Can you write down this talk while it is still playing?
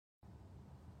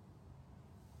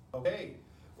Okay,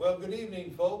 well, good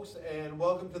evening, folks, and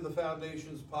welcome to the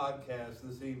Foundations podcast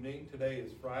this evening. Today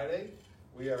is Friday.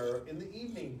 We are in the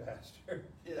evening, Pastor.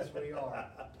 Yes, we are.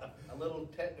 A little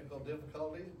technical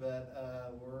difficulties, but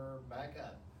we're back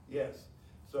up. Yes.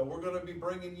 So we're going to be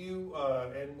bringing you,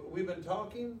 and we've been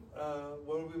talking,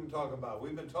 what have we been talking about?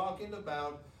 We've been talking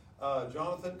about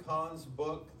Jonathan Cahn's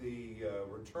book, The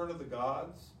Return of the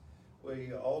Gods. We've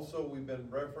been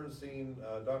referencing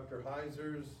Dr.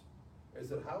 Heiser's,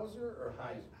 is it Hauser or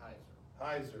Heiser?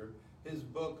 Heiser, his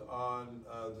book on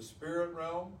the spirit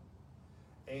realm,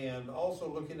 and also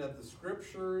looking at the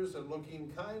scriptures and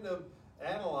looking kind of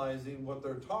analyzing what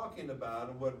they're talking about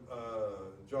and what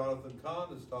Jonathan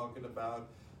Cahn is talking about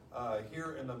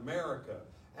here in America.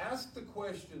 Ask the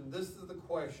question, this is the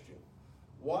question,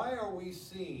 why are we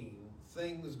seeing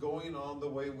things going on the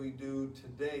way we do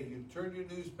today? You turn your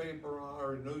newspaper on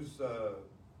or news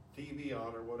TV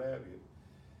on or what have you,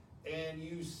 and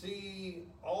you see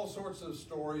all sorts of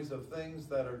stories of things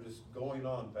that are just going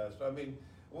on, Pastor. I mean,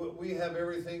 we have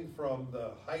everything from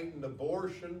the heightened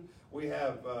abortion. We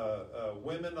have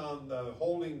women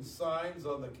holding signs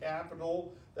on the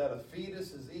Capitol that a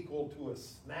fetus is equal to a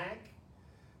snack.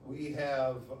 We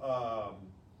have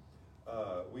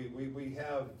we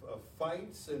have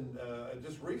fights, and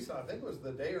just recent, I think it was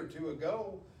the day or two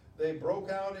ago, they broke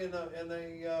out in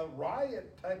a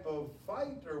riot type of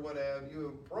fight or what have you,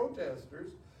 of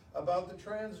protesters about the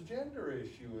transgender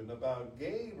issue and about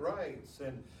gay rights.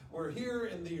 And we're here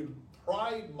in the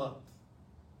Pride Month,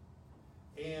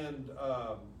 and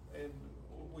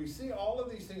we see all of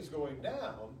these things going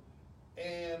down.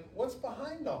 And what's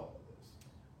behind all of this?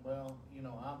 Well,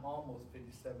 I'm almost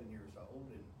 57 years old,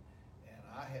 and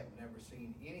I have never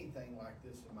seen anything like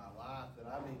this in my life that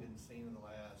I've even seen in the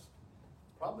last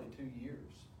probably 2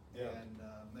 years. Yeah. And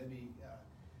maybe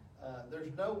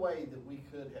there's no way that we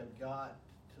could have got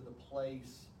to the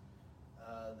place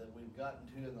that we've gotten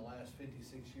to in the last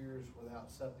 56 years without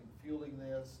something fueling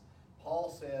this. Paul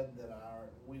said that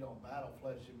we don't battle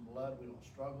flesh and blood, we don't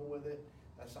struggle with it.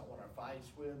 That's not what our fight's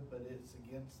with, but it's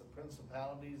against the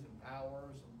principalities and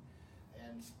powers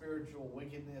and spiritual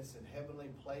wickedness in heavenly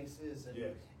places. And,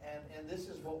 yes. and this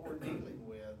is what we're dealing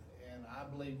with. And I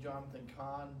believe Jonathan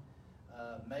Cahn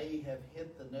may have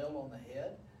hit the nail on the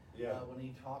head when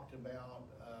he talked about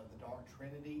the Dark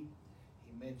Trinity.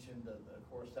 He mentioned,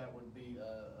 of course, that would be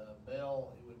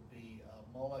Bel, it would be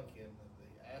Molech, and the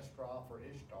Astroth or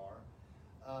Ishtar.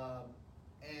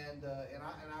 And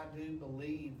I do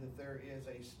believe that there is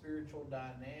a spiritual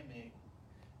dynamic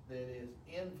that is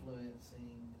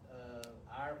influencing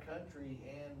our country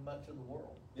and much of the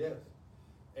world. Yes,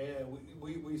 and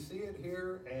we see it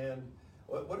here, and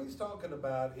what he's talking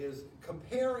about is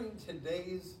comparing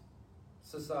today's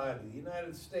society, the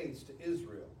United States, to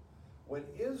Israel. When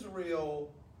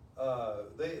Israel,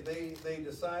 they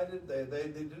decided they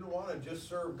didn't want to just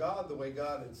serve God the way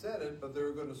God had said it, but they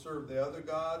were going to serve the other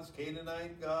gods,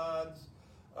 Canaanite gods,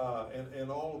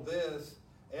 and all of this.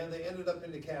 And they ended up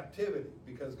into captivity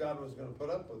because God was going to put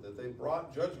up with it. They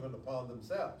brought judgment upon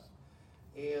themselves.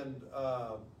 And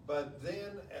but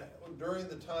then during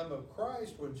the time of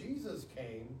Christ, when Jesus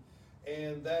came,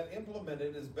 and that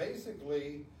implemented is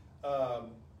basically,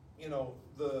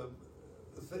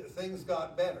 things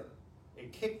got better.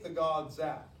 It kicked the gods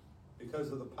out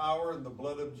because of the power and the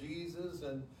blood of Jesus,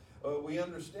 and we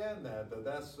understand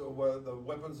that's the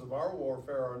weapons of our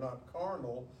warfare are not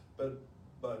carnal, but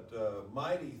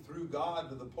mighty through God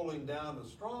to the pulling down of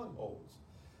strongholds.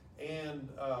 And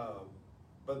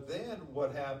but then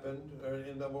what happened,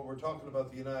 and what we're talking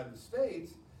about the United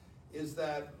States, is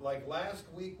that like last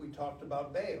week we talked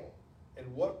about Baal.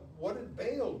 And what did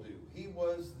Baal do? He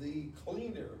was the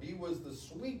cleaner. He was the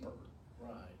sweeper.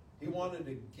 Right. He wanted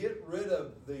to get rid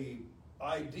of the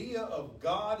idea of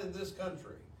God in this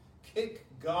country. Kick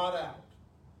God out.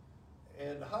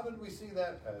 And how did we see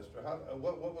that, Pastor?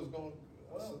 What was going on?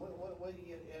 Well,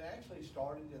 it actually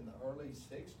started in the early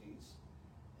 60s.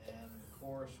 And, of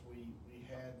course, we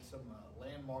had some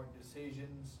landmark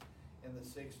decisions in the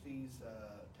 60s,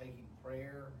 taking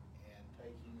prayer and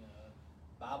taking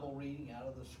Bible reading out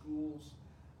of the schools.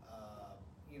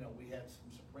 We had some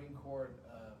Supreme Court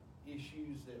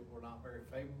issues that were not very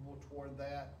favorable toward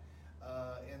that.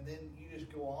 And then you just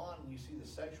go on and you see the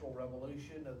sexual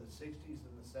revolution of the 60s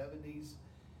and the 70s.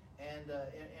 And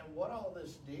what all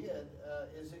this did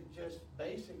is it just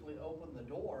basically opened the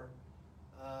door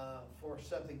for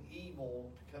something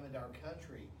evil to come into our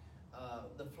country.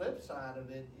 The flip side of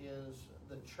it is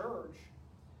the church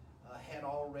had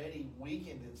already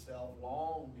weakened itself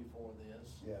long before this.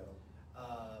 Yeah.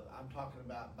 I'm talking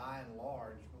about by and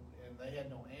large, and they had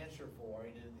no answer for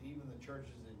it, and even the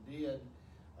churches that did,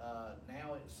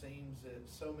 now it seems that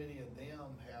so many of them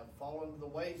have fallen to the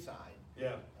wayside.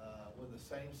 Yeah. With the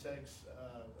same-sex,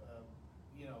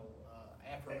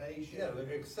 affirmation. Yeah,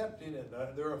 they're accepting it.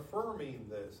 They're affirming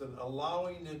this and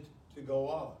allowing it to go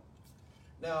on.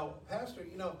 Now, Pastor,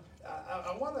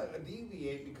 I want to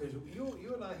deviate because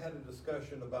you and I had a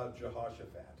discussion about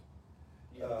Jehoshaphat.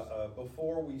 Yes.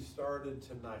 Before we started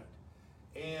tonight.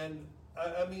 And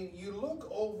I mean, you look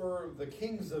over the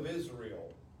kings of Israel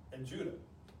and Judah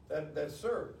that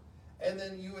served. And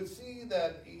then you would see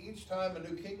that each time a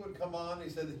new king would come on, he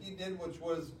said that he did which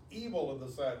was evil in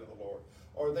the sight of the Lord.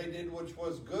 Or they did which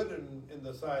was good in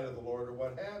the sight of the Lord, or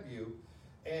what have you.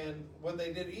 And when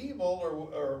they did evil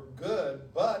or good,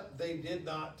 but they did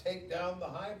not take down the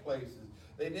high places.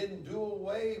 They didn't do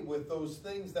away with those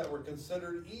things that were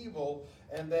considered evil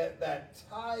and that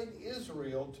tied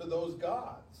Israel to those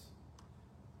gods.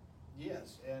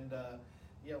 Yes, and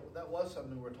that was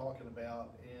something we were talking about.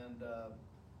 And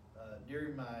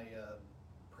during my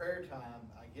prayer time,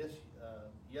 I guess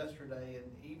yesterday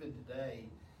and even today,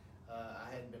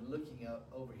 I had been looking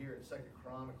over here at 2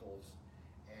 Chronicles,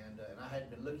 and I had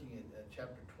been looking at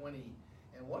chapter 20.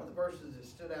 And one of the verses that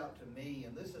stood out to me,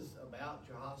 and this is about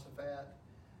Jehoshaphat.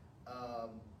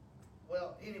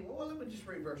 Let me just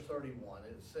read verse 31.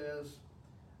 It says,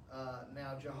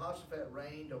 now Jehoshaphat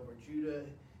reigned over Judah.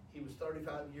 He was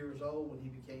 35 years old when he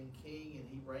became king, and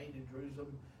he reigned in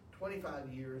Jerusalem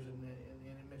 25 years, and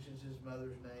it mentions his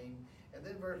mother's name. And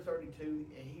then verse 32,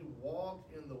 and he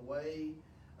walked in the way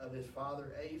of his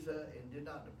father Asa, and did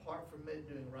not depart from it,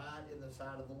 doing right in the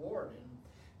sight of the Lord.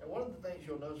 And one of the things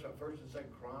you'll notice about 1st and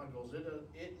 2nd Chronicles,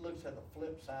 it looks at the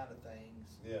flip side of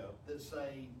things. Yeah. That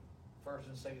say 1st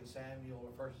and 2nd Samuel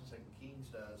or 1st and 2nd Kings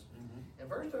does. Mm-hmm. And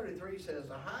verse 33 says,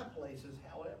 the high places,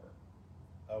 however,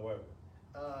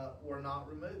 were not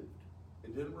removed.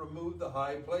 It didn't remove the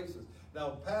high places. Now,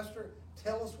 Pastor,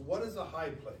 tell us, what is a high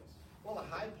place? Well,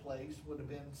 a high place would have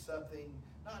been something,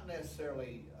 not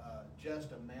necessarily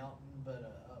just a mountain,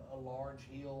 but a large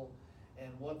hill. And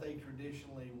what they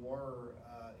traditionally were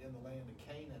in the land of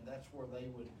Canaan, that's where they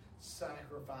would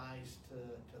sacrifice to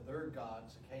their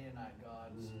gods, the Canaanite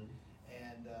gods. Mm-hmm.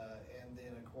 And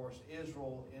then, of course,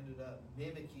 Israel ended up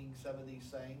mimicking some of these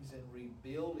things and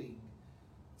rebuilding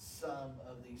some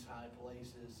of these high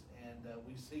places. And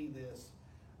we see this,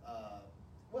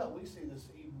 we see this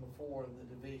even before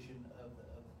the division of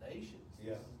the nations.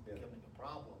 Yeah, this is becoming a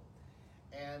problem.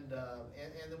 And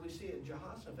then we see it in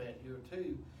Jehoshaphat here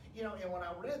too. And when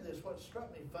I read this, what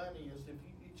struck me funny is if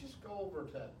you just go over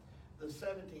to the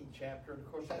 17th chapter, and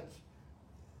of course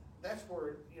that's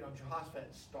where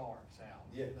Jehoshaphat starts out.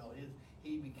 Yeah.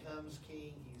 He becomes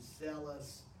king. He's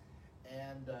zealous,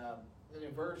 and then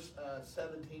in verse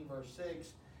 17, verse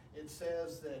 6, it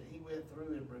says that he went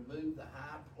through and removed the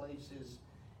high places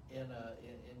in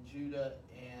Judah,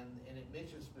 and it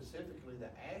mentions specifically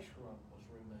that Asherim was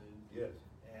removed. Yes.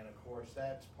 And of course,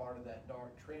 that's part of that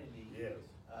dark trinity. Yes.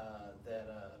 That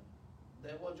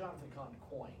Jonathan Cahn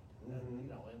coined.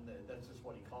 Mm-hmm. And that's just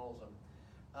what he calls them.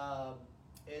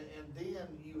 And then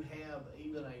you have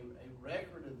even a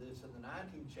record of this in the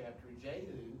 19th chapter.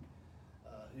 Jehu,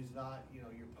 who's not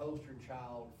your poster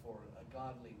child for a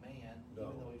godly man, even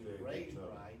though he was raised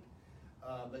right.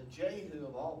 But Jehu,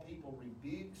 of all people,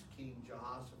 rebukes King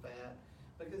Jehoshaphat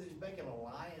because he's making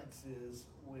alliances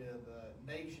with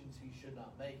nations he should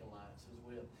not make alliances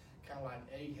with, kind of like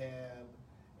Ahab.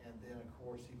 And then, of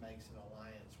course, he makes an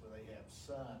alliance with Ahab's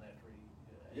son after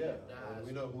Ahab dies.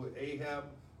 We know who Ahab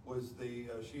was.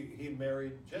 He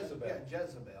married Jezebel. Yeah,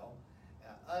 Jezebel,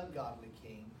 ungodly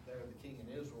king. They're the king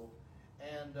in Israel.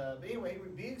 And but anyway, he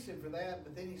rebukes him for that.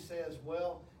 But then he says,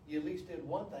 well, you at least did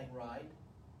one thing right.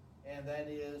 And that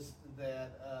is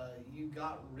that you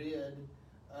got rid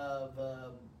of,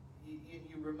 you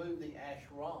removed the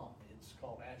Asherim. It's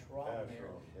called Asherim there.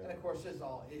 Yeah. And of course, this is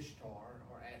all Ishtar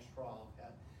or Ashtaroth.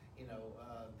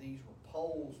 These were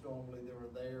poles normally that were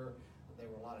there. There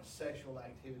were a lot of sexual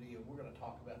activity, and we're going to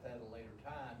talk about that at a later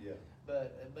time. Yeah.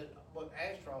 But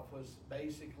Ashtaroth was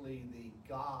basically the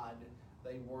god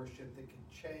they worshipped that could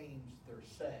change their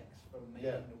sex from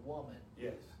man to woman.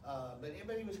 Yes. But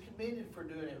he was commended for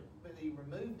doing it, but he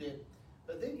removed it.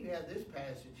 But then you have this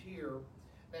passage here.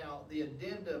 Now, the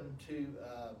addendum to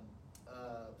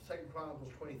 2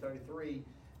 Chronicles 20:33,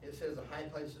 it says, the high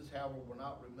places, however, were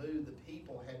not removed. The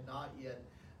people had not yet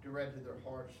directed their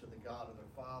hearts to the God of their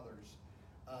fathers.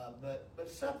 But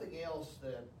something else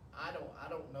that I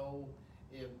don't know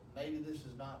if maybe this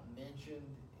is not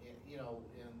mentioned in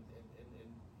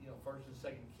First and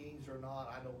Second Kings or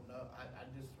not. I don't know. I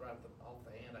just right off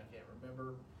the hand I can't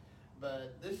remember.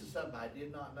 but this is something I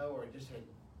did not know or just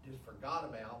forgot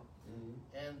about.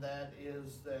 And that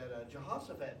is that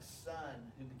Jehoshaphat's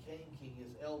son, who became king,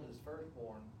 his eldest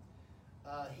firstborn,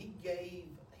 he gave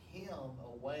him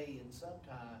away in some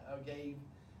time, or gave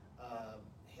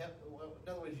him, in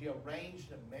other words, he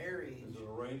arranged a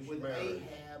marriage with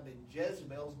Ahab and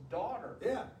Jezebel's daughter.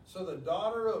 Yeah, so the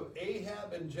daughter of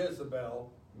Ahab and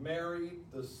Jezebel married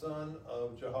the son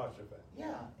of Jehoshaphat.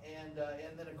 Yeah, and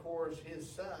then of course his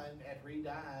son, after he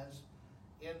dies,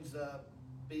 ends up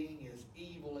being as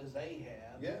evil as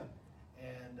Ahab. Yeah.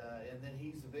 And then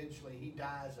he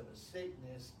dies of a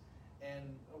sickness,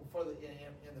 and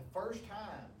in the first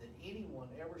time that anyone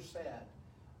ever sat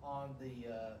on the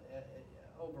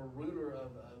over ruler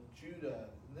of Judah,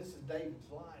 and this is David's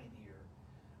line here,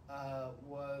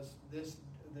 was this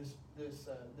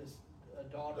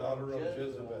daughter of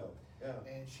Jezebel.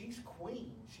 Yeah. And she's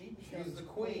queen. She's the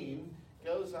queen.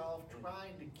 Goes off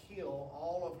trying to kill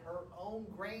all of her own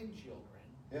grandchildren.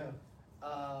 Yeah.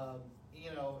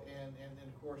 And then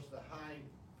of course the high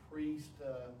priest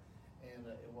and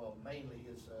mainly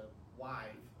his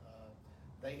wife,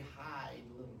 they hide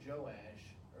little Joash.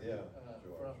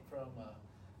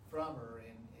 From her,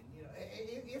 and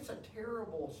it's a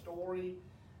terrible story.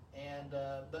 And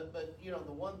but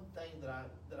the one thing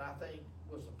that I think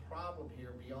was the problem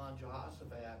here beyond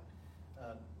Jehoshaphat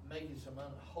making some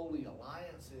unholy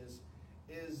alliances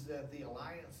is that the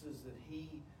alliances that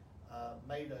he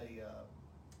made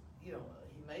he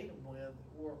made them with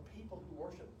were people who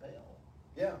worship Baal.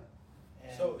 Yeah.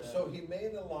 And, so he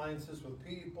made alliances with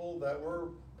people that were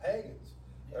pagans,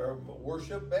 or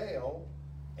worship Baal,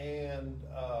 and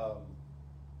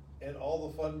all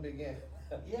the fun began.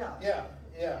 Yeah.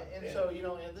 Yeah. And so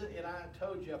and I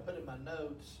told you, I put in my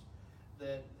notes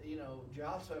that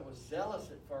Jehoshaphat was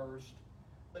zealous at first,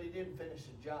 but he didn't finish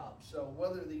the job. So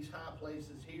whether these high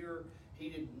places here he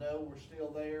didn't know were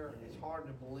still there, it's hard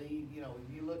to believe.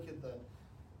 If you look at the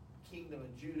kingdom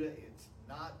of Judah, it's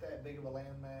not that big of a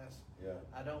landmass. Yeah.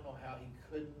 I don't know how he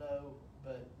couldn't know,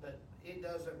 but it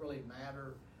doesn't really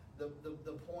matter.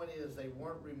 The point is they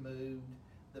weren't removed.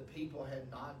 The people had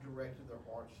not directed their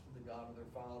hearts to the God of their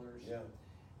fathers. Yeah.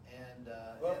 And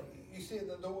you see,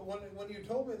 when you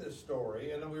told me this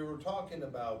story, and we were talking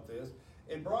about this,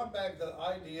 it brought back the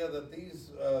idea that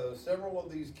these several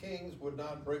of these kings would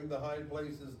not bring the high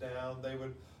places down. They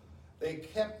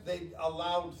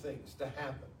allowed things to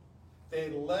happen. They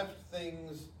left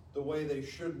things the way they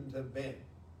shouldn't have been.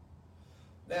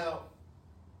 Now,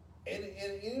 and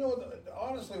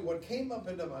honestly, what came up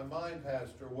into my mind,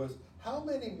 Pastor, was how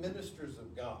many ministers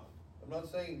of God, I'm not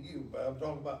saying you, but I'm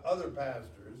talking about other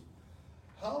pastors,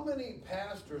 how many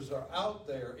pastors are out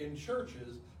there in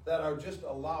churches that are just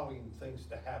allowing things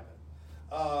to happen?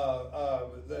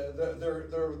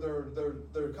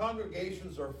 Their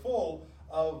congregations are full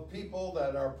of people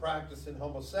that are practicing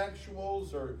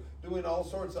homosexuals or doing all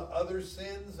sorts of other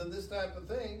sins and this type of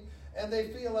thing, and they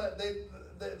feel that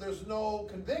there's no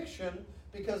conviction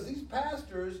because these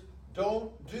pastors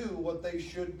don't do what they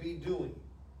should be doing.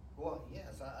 Well,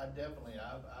 yes, I definitely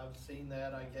I've seen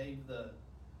that. I gave the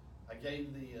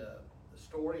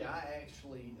story. I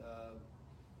actually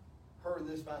heard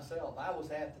this myself. I was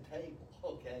at the table.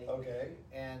 Okay.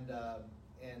 And a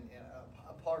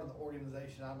part of the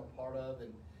organization I'm a part of,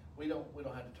 and we don't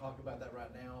have to talk about that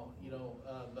right now,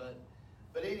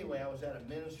 But anyway, I was at a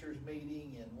ministers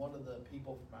meeting, and one of the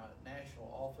people from my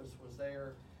national office was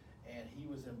there, and he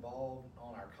was involved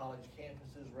on our college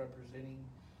campuses representing,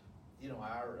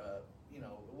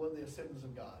 the Assemblies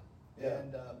of God. Yeah.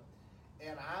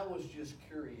 And I was just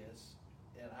curious,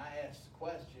 and I asked the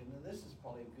question, and this is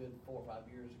probably a good 4 or 5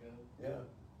 years ago. Yeah.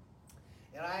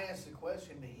 And I asked the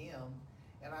question to him,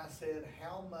 and I said,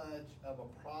 how much of a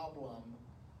problem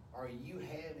are you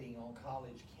having on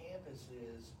college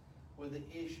campuses with the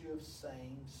issue of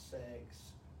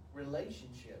same-sex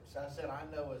relationships? I said, I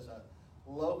know as a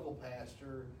local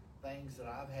pastor, things that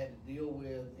I've had to deal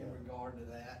with in regard to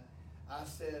that. I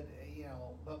said,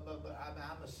 but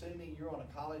I'm assuming you're on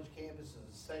a college campus, as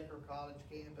a secular college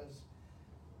campus.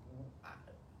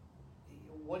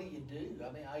 What do you do?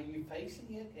 I mean, are you facing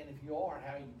it? And if you are,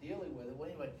 how are you dealing with it? Well,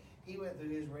 anyway, he went through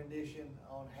his rendition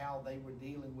on how they were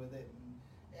dealing with it.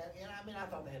 And I mean, I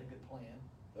thought they had a good plan.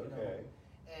 Okay.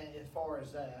 And as far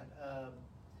as that,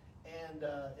 and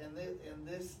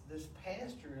this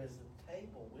pastor is at the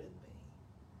table with me,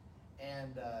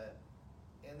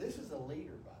 and this is a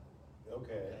leader, by the way.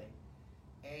 Okay.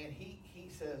 And he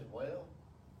says, well,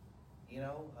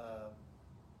 a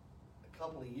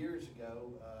couple of years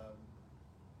ago,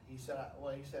 he said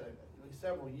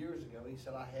several years ago, he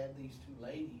said I had these two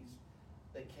ladies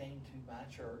that came to my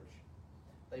church,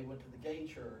 they went to the gay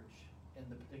church in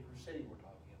the particular city we're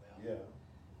talking about.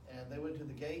 Yeah. And they went to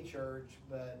the gay church,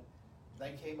 but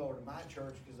they came over to my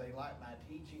church because they liked my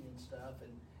teaching and stuff,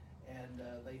 and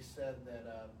they said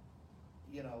that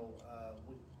we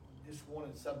just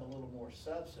wanted something a little more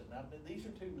substantive. Now, these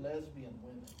are two lesbian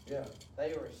women. Yeah.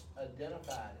 They are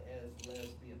identified as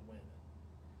lesbian women.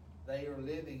 They are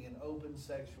living in open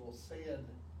sexual sin,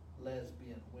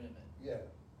 lesbian women. Yeah.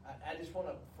 I just want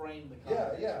to frame the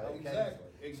context. Yeah, okay?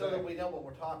 exactly. So that we know what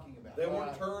we're talking about. They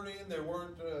weren't turning, they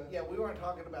weren't... Yeah, we weren't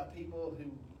talking about people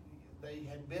who, they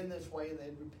had been this way and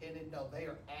they'd repented. No, they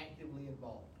are actively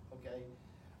involved, okay?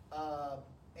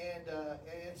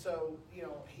 And so,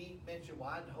 he mentioned, well,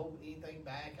 I didn't hold anything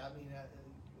back. I mean,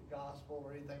 gospel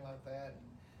or anything like that.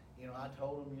 And, I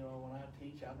told him, when I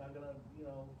teach, I'm not going to,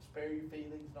 spare your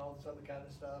feelings and all this other kind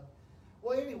of stuff.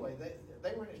 Well, anyway,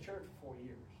 they were in his church for 4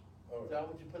 years. Oh, So I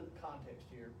want you to put the context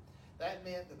here. That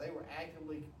meant that they were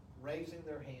actively raising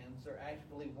their hands. They're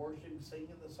actively worshiping,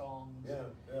 singing the songs,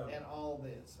 and all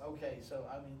this. Okay, so,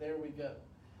 there we go.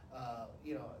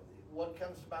 What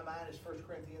comes to my mind is 1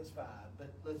 Corinthians 5,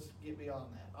 but let's get beyond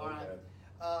that. All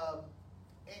right.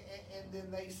 And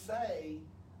then they say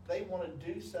they want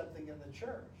to do something in the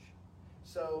church.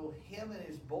 So him and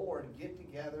his board get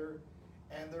together,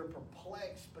 and they're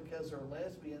perplexed because they're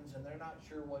lesbians and they're not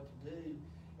sure what to do.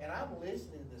 And I'm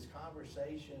listening to this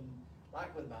conversation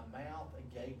like with my mouth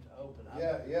agaped open.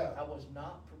 I was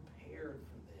not prepared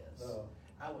for this. No.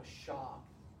 I was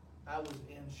shocked. I was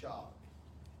in shock.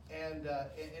 And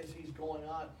as he's going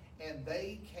on, and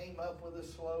they came up with a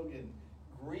slogan,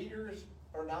 greeters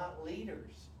are not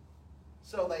leaders.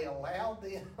 So they allowed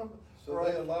them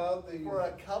for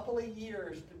a couple of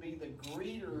years to be the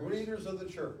greeters of the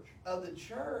church. Of the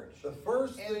church. The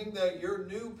first thing that your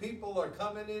new people are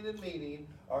coming in and meeting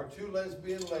are two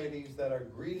lesbian ladies that are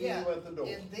greeting you at the door.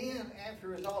 And then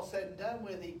after it's all said and done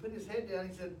with, he put his head down and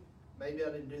he said, maybe I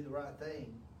didn't do the right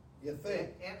thing. You think?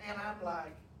 And I'm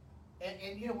like,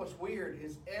 and you know what's weird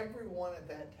is everyone at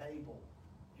that table,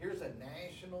 here's a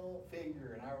national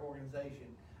figure in our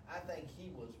organization, I think he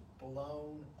was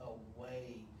blown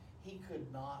away. He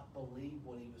could not believe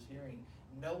what he was hearing.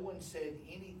 No one said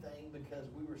anything because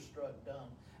we were struck dumb.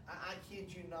 I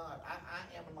kid you not.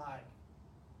 I am like,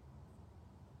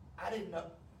 I didn't know.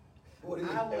 What do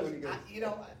you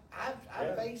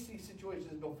I've faced these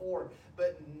situations before,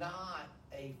 but not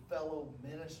a fellow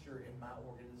minister in my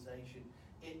organization.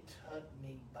 It took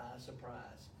me by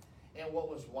surprise. And what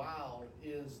was wild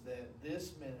is that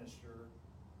this minister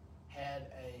had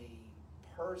a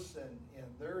person in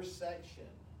their section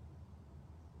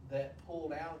that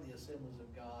pulled out of the Assemblies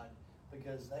of God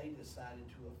because they decided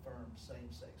to affirm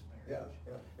same-sex marriage.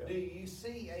 Yeah. Do you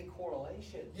see a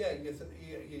correlation? Yeah,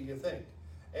 you think.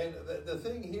 And the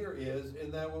thing here is,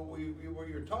 in that where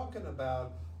you're talking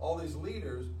about all these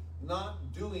leaders not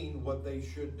doing what they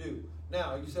should do.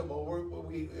 Now, you said, well,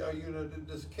 are you going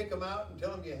to just kick them out and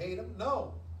tell them you hate them?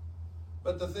 No.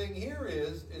 But the thing here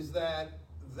is that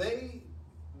they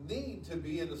need to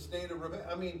be in a state of rebellion.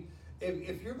 I mean,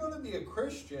 if you're going to be a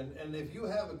Christian and if you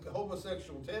have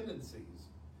homosexual tendencies,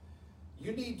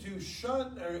 you need to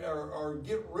shun or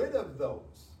get rid of those.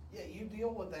 Yeah, you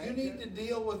deal with that. You need to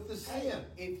deal with the sin.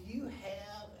 If you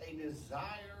have a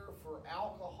desire for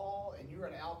alcohol and you're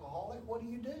an alcoholic, what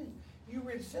do? You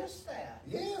resist that.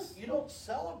 Yes. You don't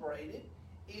celebrate it.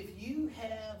 If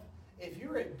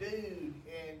you're a dude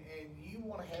and you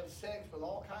want to have sex with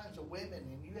all kinds of women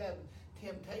and you have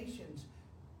temptations,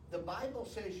 the Bible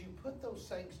says you put those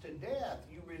things to death.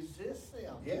 You resist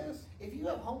them. Yes. If you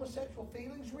have homosexual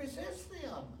feelings, resist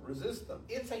them. Resist them.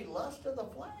 It's a lust of the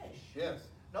flesh. Yes.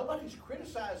 Nobody's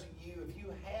criticizing you if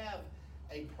you have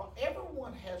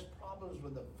everyone has problems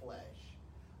with the flesh,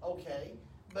 okay?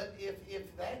 But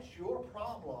if that's your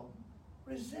problem,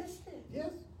 resist it.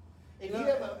 Yes. If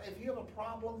you have a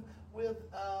problem with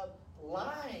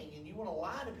lying and you want to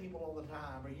lie to people all the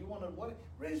time, or you want to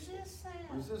resist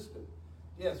that. Resist it.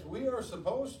 Yes, we are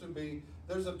supposed to be.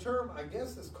 There's a term, I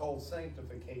guess, it's called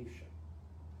sanctification.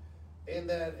 In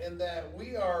that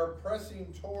we are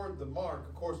pressing toward the mark.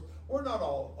 Of course, we're not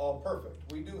all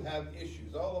perfect. We do have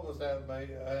issues. All of us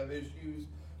have issues,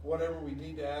 whatever we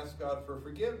need to ask God for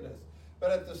forgiveness.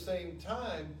 But at the same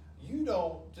time, you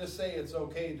don't just say it's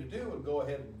okay to do and go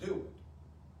ahead and do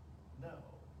it. No.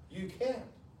 You can't.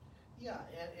 Yeah,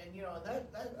 and you know, that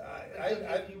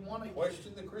I you want to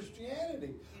question the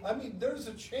Christianity. I mean, there's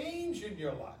a change in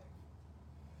your life.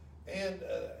 And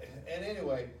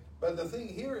anyway, but the thing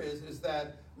here is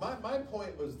that my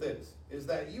point was this, is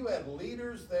that you had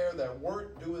leaders there that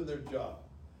weren't doing their job.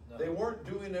 No. They weren't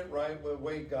doing it right the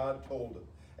way God told them.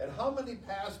 And how many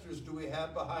pastors do we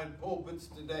have behind pulpits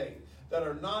today that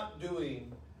are not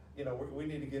doing, we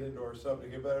need to get into our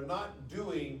subject here, but are not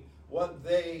doing what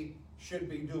they should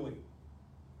be doing?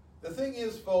 The thing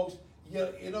is, folks,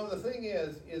 the thing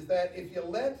is that if you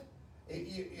let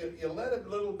a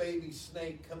little baby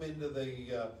snake come into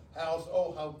the house,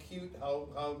 oh, how cute,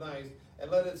 how nice, and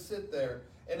let it sit there,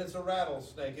 and it's a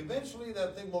rattlesnake. Eventually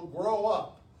that thing will grow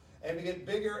up and get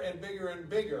bigger and bigger and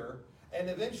bigger, and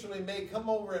eventually may come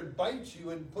over and bite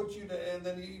you and put you to, and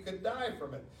then you could die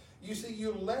from it. You see,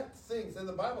 you let things, and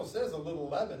the Bible says a little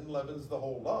leaven leavens the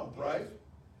whole lump, right?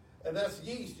 And that's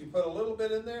yeast. You put a little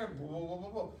bit in there,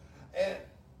 and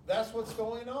that's what's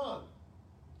going on.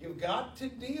 You've got to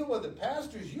deal with it.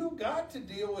 Pastors, you've got to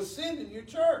deal with sin in your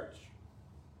church.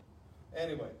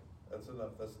 Anyway, that's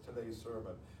enough. That's today's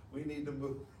sermon. We need to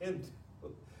move into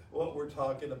what we're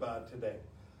talking about today.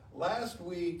 Last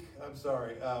week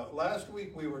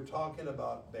we were talking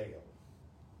about Baal.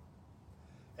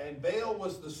 And Baal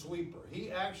was the sweeper.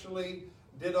 He actually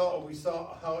did all. We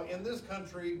saw how in this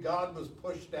country God was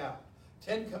pushed out.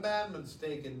 10 Commandments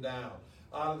taken down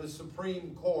out of the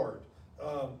Supreme Court.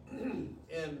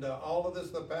 And all of this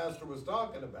the pastor was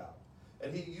talking about.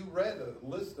 And you read a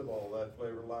list of all that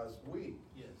flavor last week.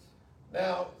 Yes.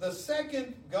 Now, the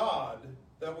second God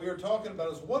that we are talking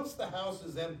about is once the house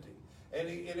is empty. And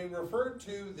he referred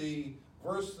to the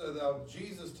verse of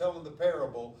Jesus telling the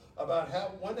parable about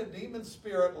how when a demon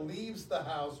spirit leaves the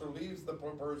house or leaves the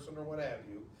person or what have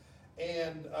you,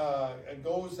 and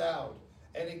goes out,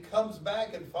 and he comes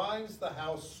back and finds the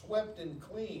house swept and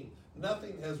clean.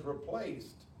 Nothing has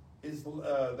replaced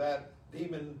that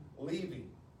demon leaving.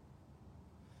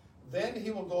 Then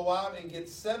he will go out and get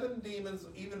 7 demons,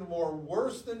 even more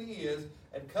worse than he is,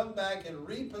 and come back and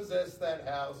repossess that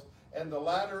house, and the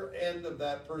latter end of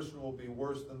that person will be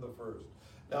worse than the first.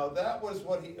 Now that was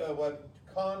what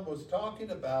Kahn was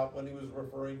talking about when he was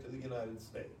referring to the United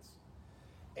States.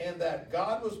 And that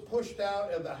God was pushed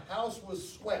out and the house was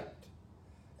swept.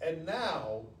 And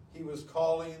now he was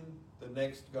calling the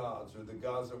next gods, or the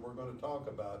gods that we're going to talk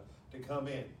about, to come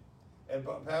in. And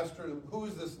Pastor, who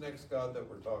is this next God that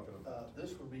we're talking about?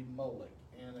 This would be Molech.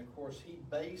 And of course he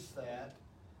based that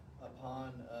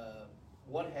upon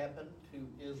what happened to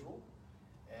Israel.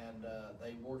 And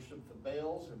they worshiped the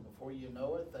Baals, and before you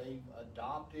know it, they've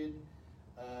adopted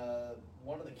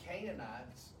one of the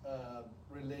Canaanites'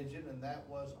 religion, and that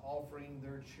was offering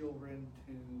their children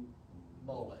to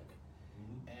Molech.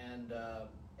 Mm-hmm.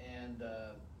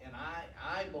 And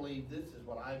I believe, this is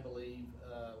what I believe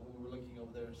when we were looking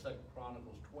over there in 2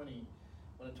 Chronicles 20,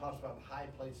 when it talks about high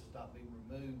places not being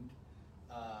removed.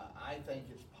 I think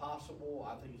it's possible,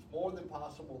 I think it's more than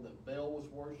possible that Baal was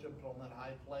worshipped on that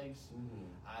high place. Mm-hmm.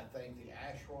 I think the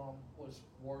Asherim was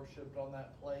worshipped on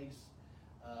that place.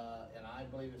 And I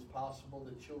believe it's possible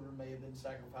that children may have been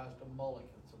sacrificed to Molech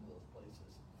in some of those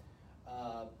places.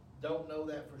 Don't know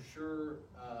that for sure.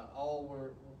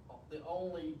 The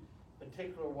only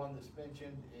particular one that's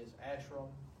mentioned is Asherim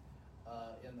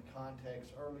in the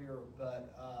context earlier,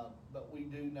 but we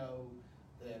do know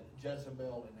that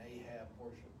Jezebel and Ahab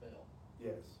worship Baal.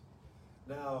 Yes.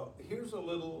 Now, here's a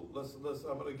little,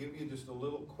 I'm going to give you just a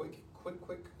little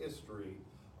quick history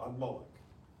on Molech.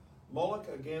 Molech,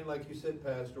 again, like you said,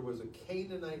 Pastor, was a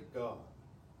Canaanite god.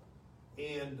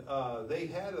 And they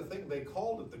had a thing, they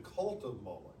called it the cult of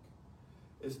Molech.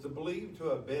 It's believed to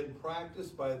have been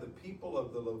practiced by the people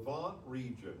of the Levant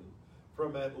region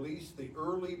from at least the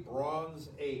early Bronze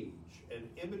Age, and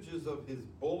images of his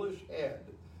bullish head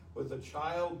with a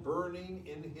child burning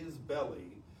in his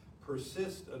belly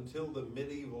persist until the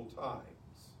medieval times.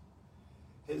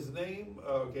 His name,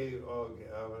 okay,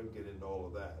 I won't get into all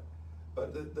of that.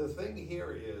 But the thing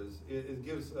here is, it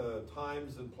gives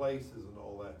times and places and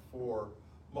all that for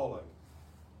Molech.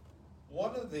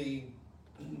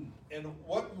 And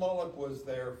what Molech was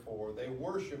there for, they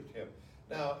worshipped him.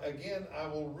 Now, again, I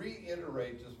will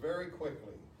reiterate just very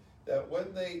quickly that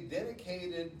when they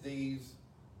dedicated these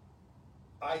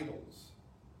idols,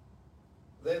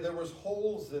 there was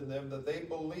holes in them that they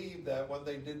believed that when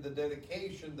they did the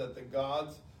dedication that the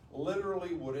gods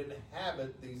literally would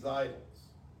inhabit these idols.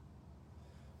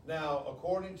 Now,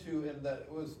 according to, and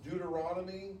that was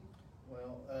Deuteronomy.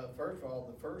 Well, first of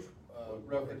all, the first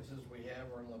references we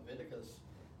have are in Leviticus.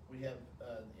 We have,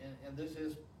 and this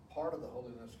is part of the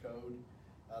Holiness Code.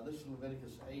 This is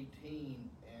Leviticus 18,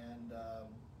 and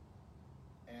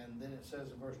then it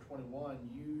says in verse 21,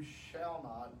 "You shall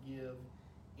not give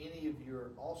any of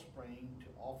your offspring to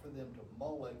offer them to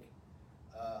Molech,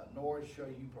 nor shall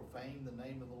you profane the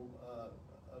name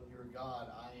of your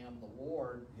God. I am the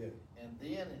Lord." Yeah. And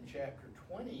then in chapter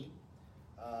 20,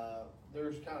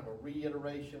 There's kind of a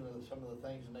reiteration of some of the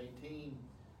things in 18.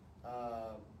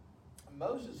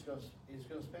 Moses is going to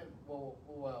spend,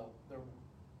 there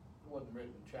wasn't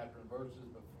written chapter and verses,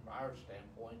 but from our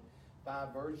standpoint,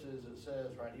 5 verses. It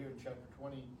says right here in chapter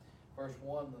 20, verse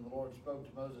 1, then the Lord spoke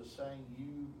to Moses, saying,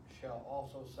 you shall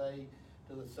also say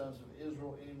to the sons of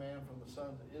Israel, any man from the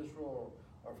sons of Israel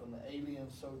or from the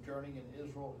aliens sojourning in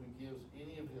Israel who gives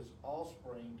any of his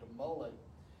offspring to Molech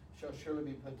shall surely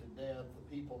be put to death.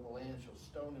 The people of the land shall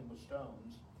stone him with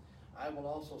stones. I will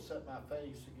also set my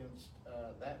face against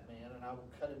that man, and I will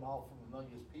cut him off from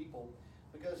among his people,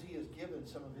 because he has given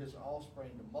some of his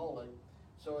offspring to Molech,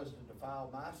 so as to defile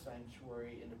my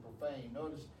sanctuary and to profane.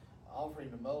 Notice,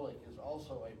 offering to Molech is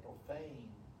also a profane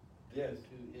to his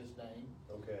name.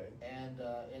 Okay.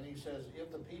 And he says,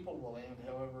 if the people of the land,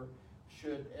 however,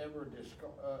 should ever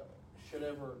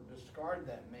discard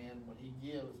that man when he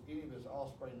gives any of his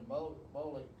offspring to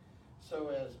Molech, so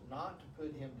as not to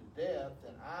put him to death,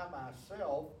 then I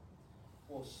myself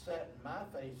will set my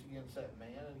face against that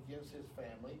man and against his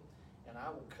family, and I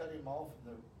will cut him off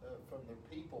from their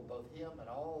people, both him and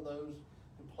all those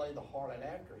who play the harlot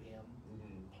after him,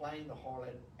 playing the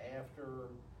harlot after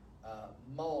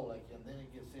Molech. And then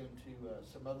it gets into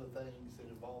some other things that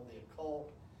involve the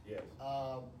occult. Yes.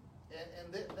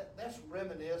 That's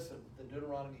reminiscent of the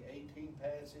Deuteronomy 18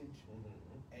 passage.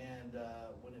 And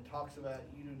when it talks about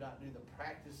you do not do the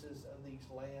practices of these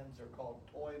lands, they're called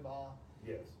toivah.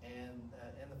 Yes. And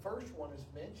the first one is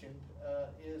mentioned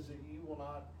is that you will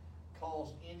not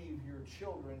cause any of your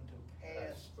children to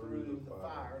pass through the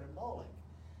fire to Molech.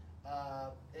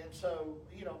 And so,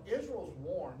 Israel's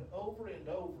warned over and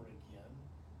over again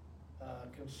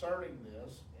concerning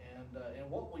this.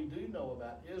 And what we do know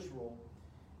about Israel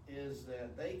is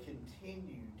that they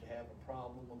continue to have a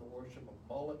problem with the worship of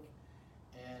Molech.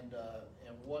 And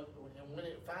when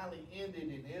it finally ended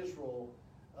in Israel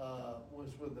was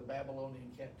with the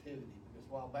Babylonian captivity, because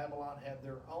while Babylon had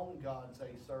their own gods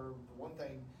they served, the one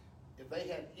thing, if they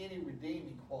had any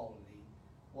redeeming quality,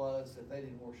 was that they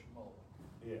didn't worship Molech.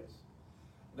 Yes.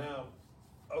 Now,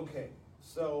 okay,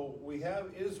 so we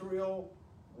have Israel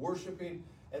worshiping,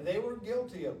 and they were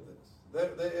guilty of this.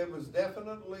 It was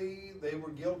definitely, they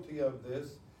were guilty of this,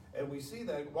 and we see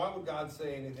that. Why would God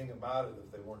say anything about it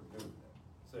if they weren't doing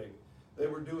it? See, they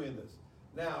were doing this.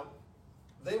 Now,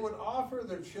 they would offer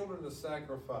their children a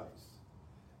sacrifice.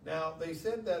 Now, they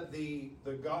said that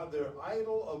their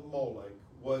idol of Molech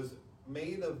was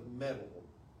made of metal,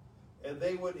 and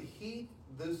they would heat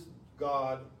this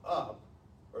god up,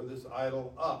 or this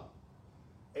idol up.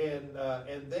 And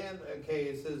then, okay,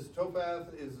 it says,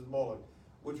 Tophath is Molech,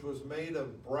 which was made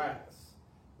of brass.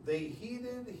 They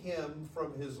heated him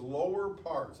from his lower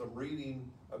parts. I'm reading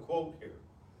a quote here.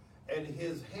 And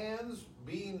his hands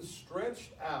being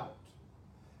stretched out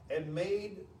and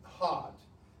made hot,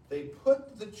 they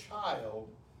put the child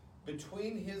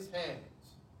between his hands,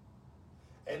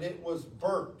 and it was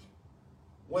burnt.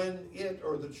 When it,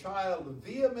 or the child,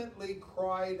 vehemently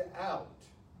cried out.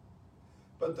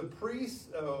 But the priest,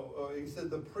 he said,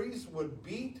 the priest would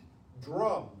beat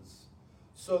drums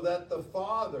so that the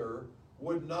father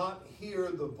would not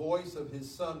hear the voice of his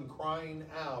son crying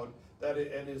out,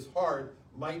 and his heart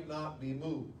might not be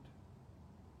moved.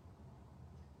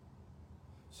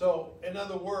 So, in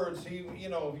other words, if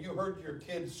you heard your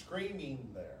kid screaming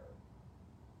there,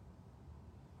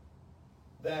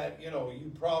 that,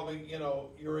 you probably,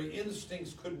 your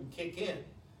instincts couldn't kick in.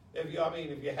 If you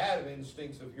had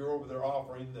instincts, if you're over there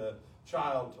offering the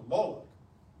child to Moloch.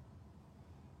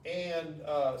 And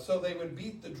so they would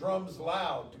beat the drums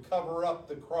loud to cover up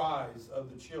the cries of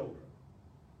the children.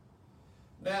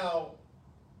 Now,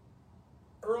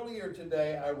 earlier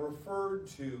today I referred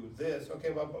to this.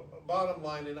 Okay, but bottom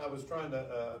line, and I was trying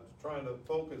to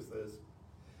focus this.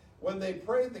 When they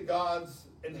prayed, the gods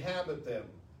inhabit them.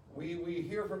 We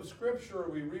hear from Scripture,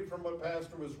 we read from what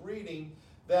Pastor was reading,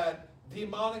 that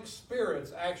demonic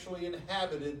spirits actually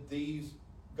inhabited these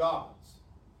gods.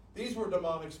 These were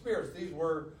demonic spirits. These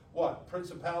were what?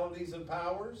 Principalities and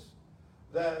powers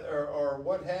that, or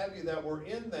what have you, that were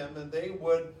in them, and they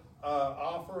would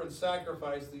offer and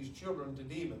sacrifice these children to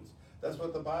demons. That's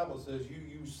what the Bible says.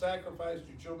 You sacrificed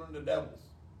your children to devils.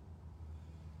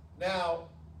 Now,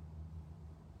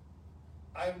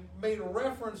 I made a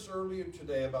reference earlier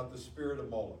today about the spirit of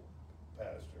Molech,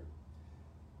 Pastor,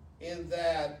 in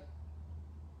that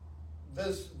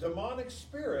this demonic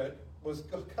spirit was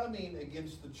coming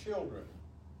against the children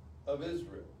of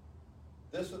Israel.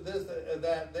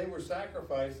 That they were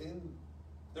sacrificing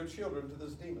their children to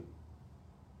this demon.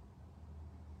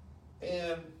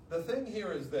 And the thing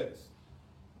here is this.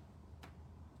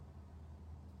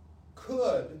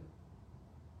 could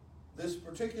this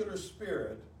particular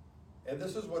spirit, and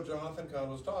this is what Jonathan Cahn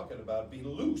was talking about, be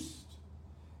loosed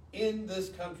in this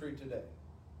country today?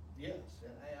 Yes,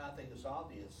 and I think it's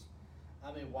obvious.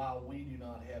 I mean, while we do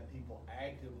not have people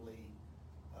actively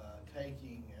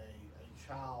taking a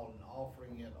child and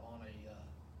offering it on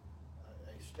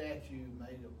a statue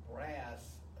made of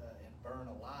brass and burn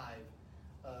alive,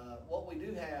 what we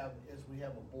do have is we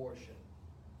have abortion.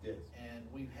 Yes. And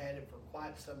we've had it for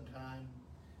quite some time.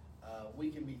 We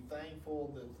can be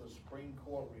thankful that the Supreme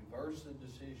Court reversed the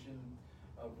decision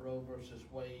of Roe versus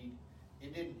Wade.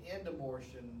 It didn't end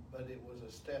abortion, but it was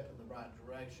a step in the right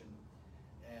direction.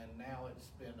 And now it's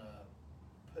been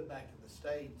put back to the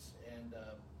states. And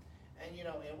you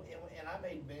know, and I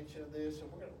made mention of this, and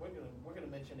we're gonna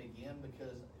mention it again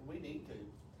because we need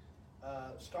to.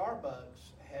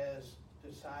 Starbucks has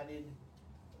decided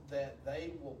that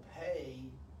they will pay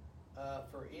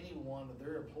for any one of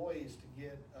their employees to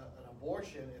get an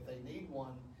abortion if they need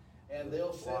one, and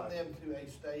they'll send them to a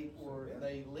state where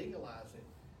they legalize it.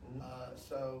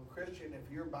 So, Christian,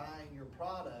 if you're buying your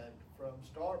product from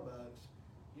Starbucks,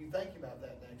 you think about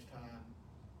that next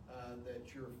time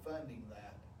that you're funding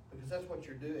that, because that's what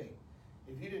you're doing.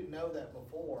 If you didn't know that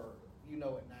before, you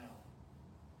know it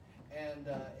now.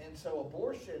 And so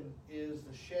abortion is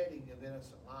the shedding of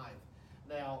innocent life.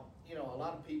 Now, you know, a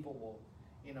lot of people will,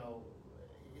 you know,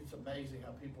 it's amazing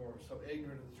how people are so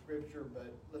ignorant of the scripture,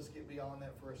 but let's get beyond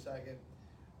that for a second.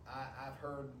 I've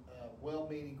heard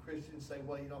well-meaning Christians say,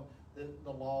 well, you know,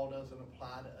 the law doesn't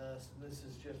apply to us, and this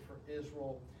is just for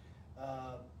Israel.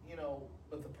 You know,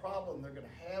 but the problem they're going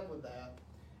to have with that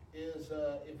is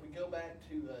if we go back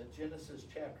to Genesis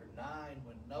chapter 9,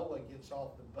 when Noah gets off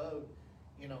the boat,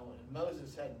 you know, and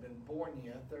Moses hadn't been born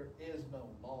yet, there is no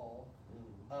law.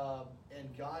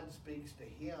 And God speaks to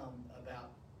him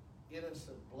about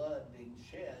innocent blood being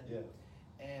shed. Yes.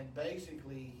 And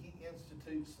basically, he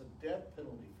institutes the death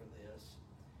penalty for this.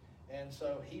 And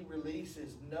so he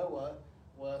releases Noah.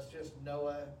 Well, it's just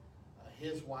Noah,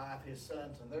 his wife, his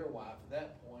sons, and their wife at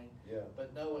that point. Yeah.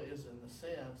 But Noah is, in the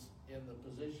sense, in the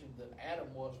position that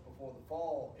Adam was before the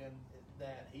fall, and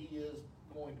that he is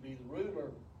going to be the ruler,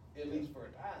 at least for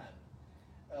a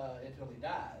time, until he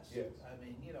dies. Yes. I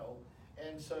mean, you know,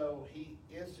 and so he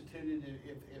instituted,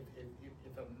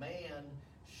 if a man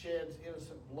sheds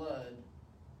innocent blood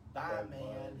by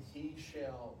man, he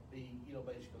shall be, you know,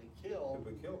 basically killed.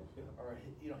 He'll be killed, yeah. Or,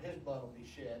 you know, his blood will be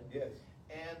shed. Yes.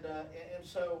 And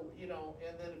so, you know,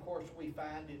 and then of course we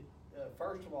find it,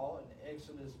 first of all, in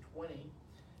Exodus 20,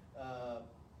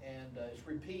 and it's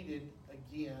repeated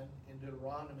again in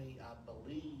Deuteronomy, I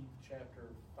believe, chapter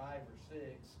 5 or 6,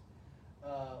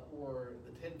 where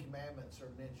the Ten Commandments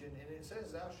are mentioned, and it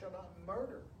says, thou shalt not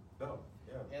murder. No,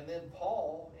 yeah. And then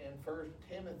Paul in 1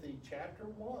 Timothy chapter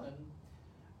 1,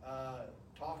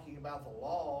 talking about the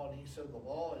law, and he said the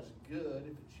law is good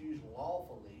if it's used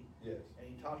lawfully. Yes. And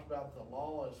he talks about the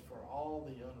law is for all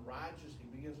the unrighteous.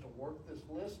 He begins to work this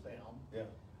list down,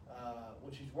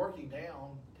 which he's working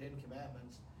down, the Ten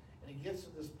Commandments. And he gets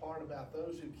to this part about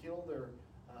those who kill their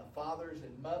fathers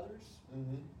and mothers.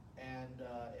 Mm-hmm.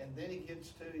 And then he gets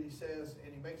to, he says,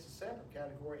 and he makes a separate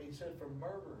category, he said for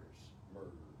murderers.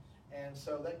 Murderers. And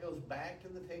so that goes back to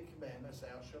the Ten Commandments,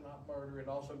 thou shalt not murder. It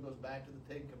also goes back to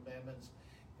the Ten Commandments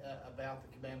about the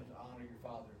commandment to honor your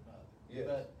father and mother. Yes.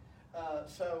 But,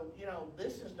 so, you know,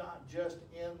 this is not just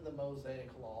in the Mosaic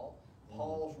Law.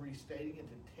 Paul's restating it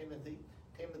to Timothy.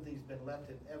 Timothy's been left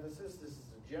in Ephesus. This is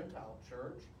a Gentile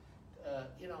church.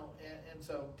 You know, and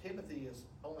so Timothy is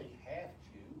only half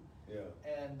Jew.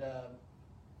 Yeah. And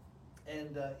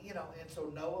you know, and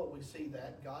so Noah, we see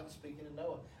that, God speaking to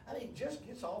Noah. I mean, he just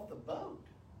gets off the boat.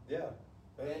 Yeah.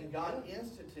 And God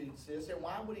institutes this. And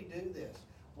why would he do this?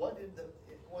 What did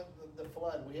when the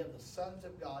flood, we have the sons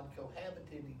of God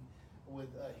cohabitating with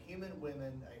human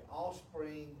women, a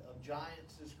offspring of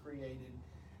giants is created.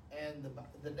 And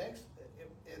the next,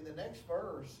 in the next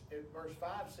verse, verse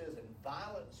 5 says, and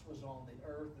violence was on the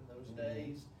earth in those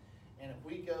days. And if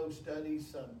we go study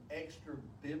some extra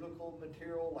biblical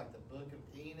material, like the book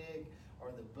of Enoch or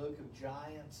the book of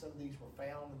Giants, some of these were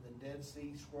found in the Dead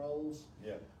Sea Scrolls.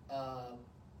 Yeah.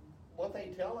 What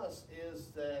they tell us is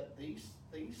that these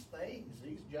things,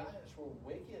 these giants were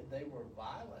wicked. They were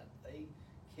violent. They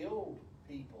killed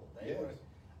people. They were,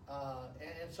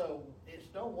 and so it's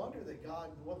no wonder that God,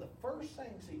 one of the first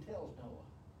things he tells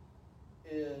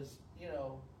Noah is, you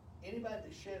know, anybody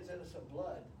that sheds innocent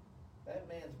blood, that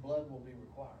man's blood will be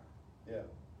required. Yeah.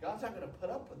 God's not going to put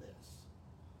up with this.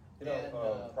 You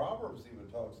know, Proverbs even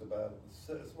talks about,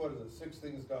 what is it, 6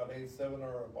 things God hates, 7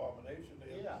 are abomination to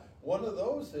him. Yeah. One of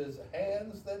those is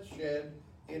hands that shed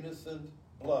innocent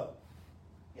blood.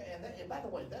 Yeah, and by the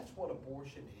way, that's what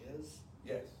abortion is.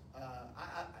 Yes.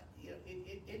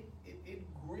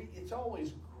 It's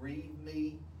always grieved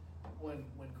me when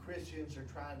Christians are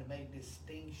trying to make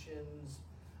distinctions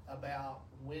about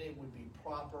when it would be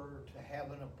proper to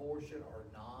have an abortion or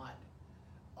not,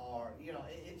 or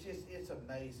it's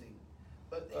amazing.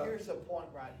 But here's the point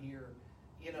right here.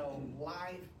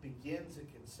 Life begins at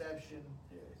conception,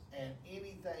 Yes. and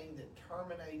anything that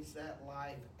terminates that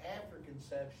life after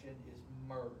conception is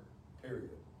murder. Period.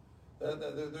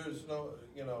 There's no,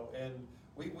 and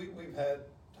we've had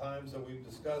times that we've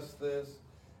discussed this,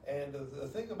 and the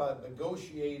thing about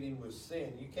negotiating with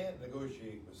sin, you can't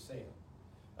negotiate with sin.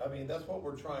 I mean, that's what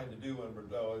we're trying to do when we're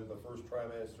doing the first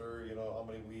trimester, how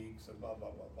many weeks and blah, blah,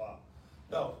 blah, blah.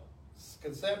 No,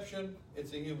 conception,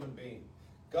 it's a human being.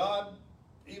 God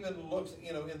even looks,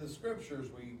 in the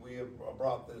scriptures, we have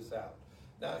brought this out.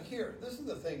 Now here, this is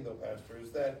the thing though, Pastor,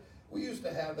 is that we used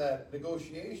to have that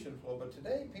negotiation flow, but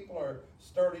today people are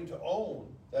starting to own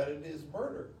that it is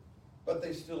murder, but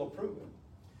they still approve it.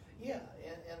 Yeah,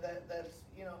 and that's,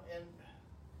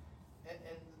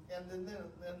 and then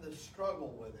the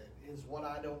struggle with it is what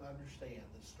I don't understand,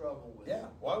 the struggle with it. Yeah,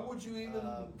 why would you even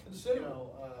consider it?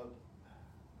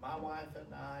 My wife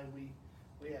and I,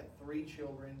 we had 3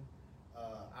 children.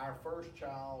 Our first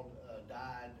child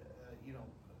died,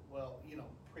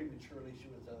 prematurely. She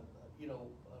was a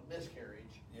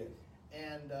miscarriage. Yes.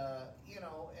 And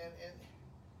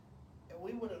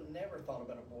we would have never thought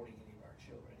about aborting any of our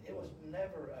children. It was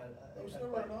never It was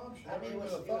never an option. I mean,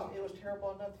 it was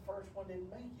terrible enough the first one didn't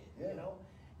make it. Yeah.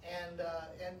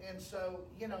 And so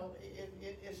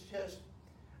it's just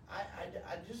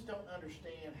I just don't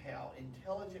understand how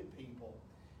intelligent people,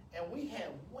 and we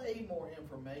have way more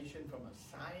information from a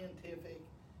scientific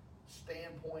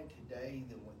standpoint today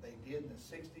than what they did in the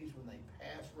 60s when they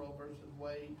passed Roe versus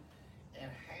Wade,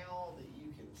 and how that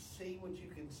you can see what you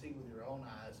can see with your own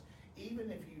eyes.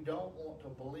 Even if you don't want to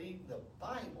believe the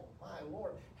Bible, my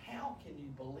Lord, how can you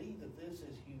believe that this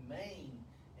is humane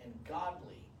and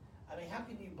godly? I mean, how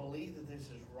can you believe that this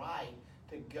is right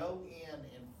to go in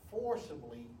and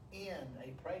forcibly end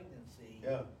a pregnancy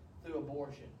through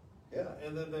abortion? Yeah,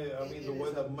 and then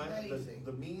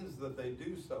the means that they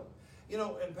do so.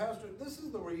 And Pastor, this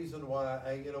is the reason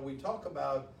why we talk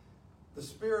about the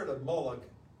spirit of Molech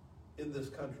in this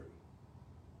country.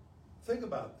 Think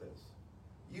about this.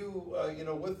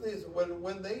 With this,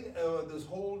 when they this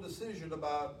whole decision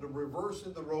about the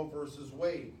reversing the Roe versus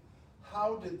Wade,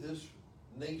 how did this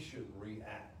nation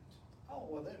react? Oh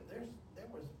well, there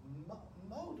was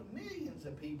millions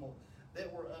of people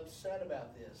that were upset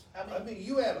about this. I mean,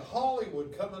 you had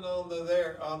Hollywood coming on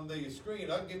the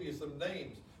screen. I'll give you some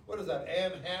names. What is that?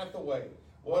 Anne Hathaway.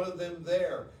 One of them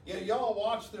there. Yeah, y'all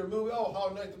watch their movie. Oh, how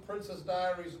nice, the Princess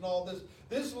Diaries and all this.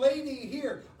 This lady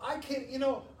here, I can't.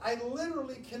 I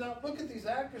literally cannot look at these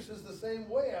actresses the same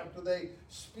way after they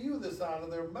spew this out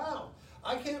of their mouth.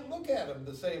 I can't look at them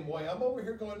the same way. I'm over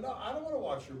here going, no, I don't want to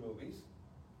watch your movies.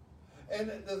 And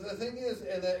the thing is,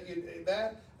 and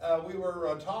we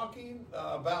were talking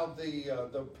about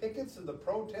the pickets and the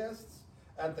protests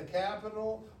at the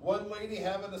Capitol. One lady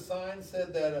having a sign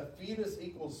said that a fetus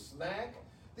equals snack.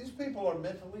 These people are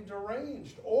mentally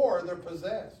deranged, or they're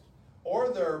possessed,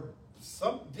 or they're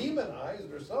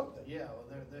demonized or something. Yeah, well,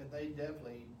 they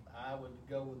definitely, I would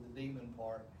go with the demon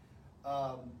part.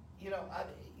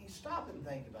 You stop and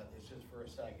think about this just for a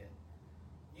second.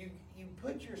 You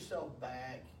put yourself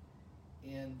back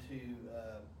into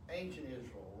ancient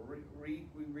Israel. We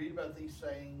read about these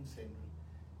things, and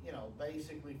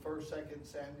basically 1st, 2nd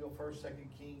Samuel, 1st, 2nd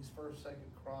Kings, 1st,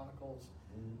 2nd Chronicles.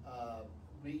 Mm-hmm.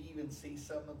 We even see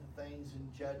some of the things in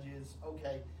Judges.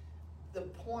 Okay, the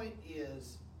point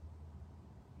is,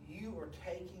 you are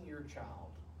taking your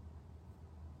child,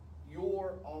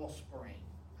 your offspring.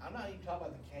 I'm not even talking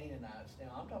about the Canaanites now.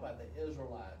 I'm talking about the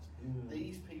Israelites. Mm-hmm.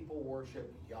 These people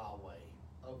worship Yahweh,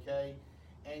 okay?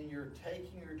 And you're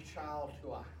taking your child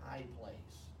to a high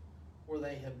place where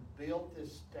they have built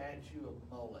this statue of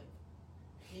Molech,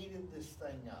 heated this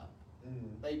thing up.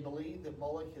 Mm-hmm. They believe that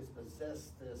Molech has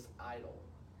possessed this idol.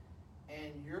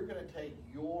 And you're going to take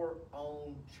your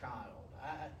own child.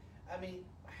 I mean,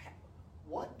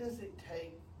 what does it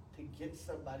take to get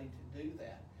somebody to do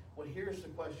that? Well, here's the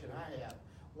question I have.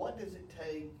 What does it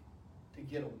take to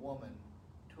get a woman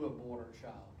to abort her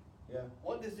child? Yeah.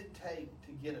 What does it take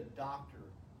to get a doctor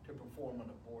to perform an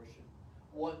abortion?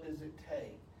 What does it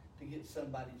take to get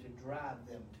somebody to drive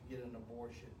them to get an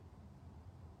abortion?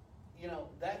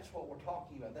 That's what we're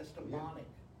talking about. That's demonic.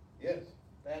 Yes.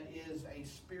 That is a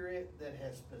spirit that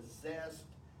has possessed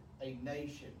a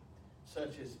nation.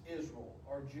 such as Israel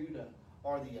or Judah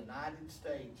or the United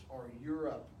States or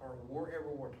Europe or wherever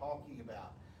we're talking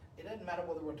about. It doesn't matter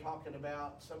whether we're talking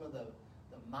about some of the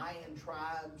Mayan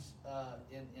tribes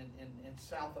in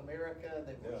South America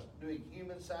that were doing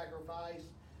human sacrifice.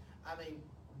 I mean,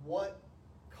 what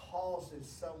causes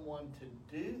someone to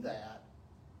do that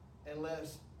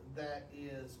unless that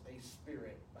is a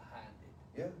spirit behind it?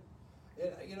 Yeah.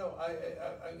 And,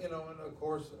 and of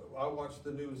course, I watch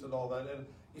the news and all that, and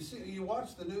you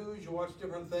watch the news, you watch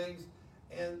different things,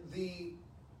 and the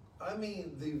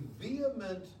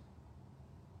vehement,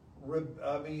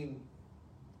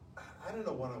 I don't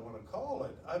know what I want to call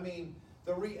it. I mean,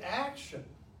 the reaction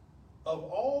of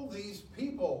all these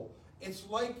people, it's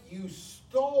like you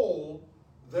stole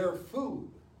their food.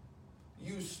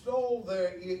 You stole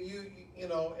their,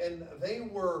 and they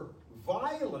were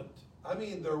violent. I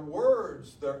mean, their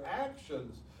words, their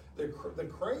actions, the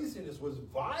craziness was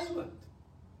violent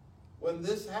when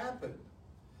this happened.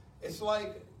 It's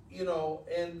like,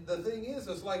 and the thing is,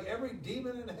 it's like every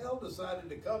demon in hell decided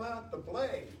to come out to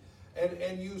play.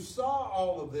 And you saw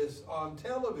all of this on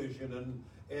television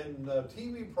and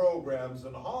TV programs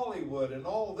and Hollywood and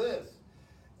all this.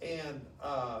 And,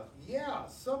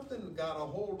 something got a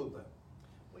hold of them.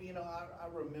 Well, I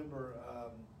remember,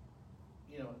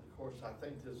 of course, I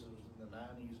think this was in the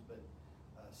 90s, but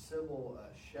Sybil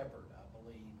Shepherd, I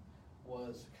believe,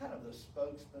 was kind of the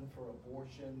spokesman for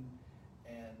abortion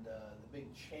and the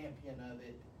big champion of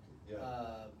it.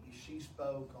 Yeah. She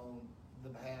spoke on the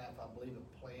behalf, I believe,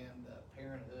 of Planned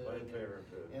Parenthood,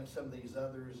 and some of these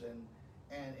others. And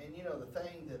the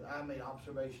thing that I made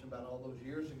observation about all those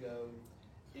years ago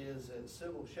is that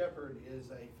Sybil Shepherd is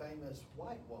a famous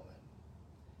white woman.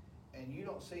 And you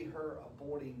don't see her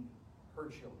aborting her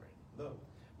children. No.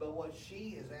 But what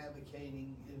she is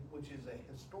advocating, which is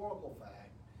a historical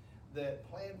fact, that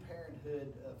Planned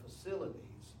Parenthood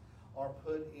facilities are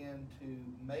put into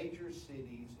major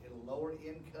cities in lower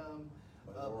income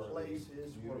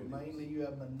places where mainly you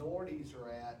have minorities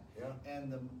are at,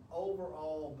 and the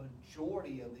overall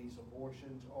majority of these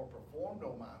abortions are performed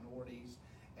on minorities,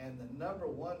 and the number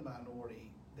one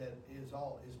minority that is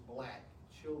black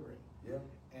children. Yeah.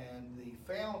 And the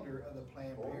founder of the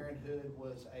Planned Parenthood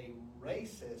was a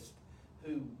racist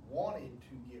who wanted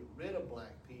to get rid of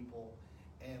black people.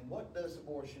 And what does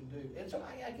abortion do? And so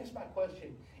I guess my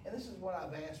question, and this is what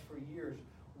I've asked for years,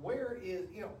 where is,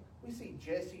 we see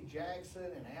Jesse Jackson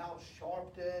and Al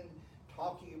Sharpton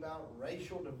talking about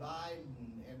racial divide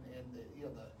and the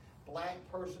black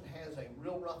person has a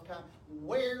real rough time.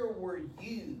 Where were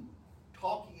you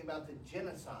talking about the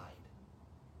genocide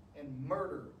and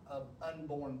murder of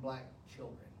unborn black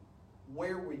children?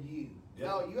 Where were you? Yeah.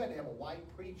 No, you had to have a white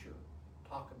preacher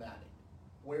talk about it.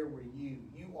 Where were you?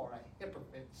 You are a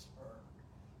hypocrite, sir.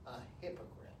 A hypocrite.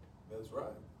 That's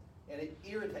right. And it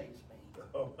irritates me.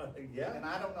 Oh, yeah. And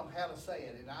I don't know how to say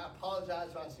it. And I apologize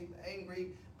if I seem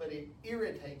angry, but it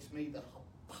irritates me, the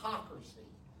hypocrisy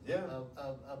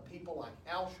of people like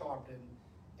Al Sharpton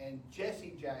and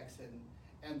Jesse Jackson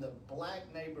and the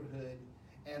black neighborhood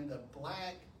and the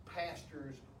black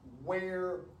pastors.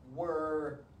 Where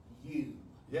were you?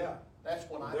 Yeah. That's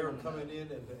what I They're coming in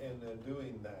and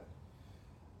doing that.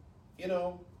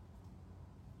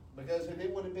 Because if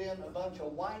it would have been a bunch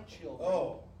of white children,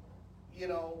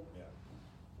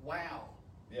 wow.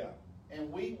 Yeah.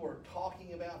 And we were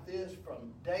talking about this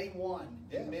from day one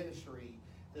in ministry,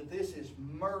 that this is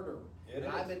murder.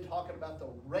 I've been talking about the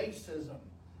racism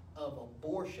of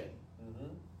abortion.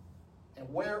 Mm-hmm.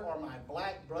 And where are my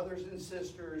black brothers and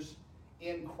sisters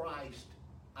in Christ?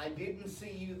 I didn't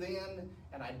see you then,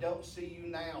 and I don't see you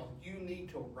now. You need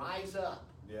to rise up.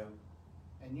 Yeah.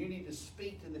 And you need to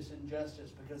speak to this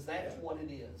injustice, because that's what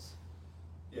it is.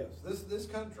 Yes, this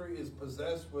country is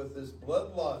possessed with this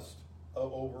bloodlust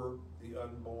over the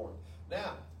unborn.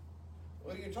 Now,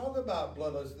 when you talk about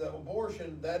bloodlust, the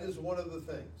abortion, that is one of the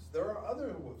things. There are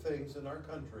other things in our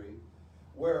country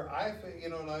where I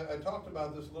talked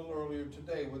about this a little earlier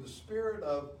today, where the spirit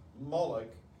of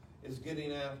Molech is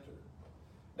getting after.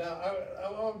 Now,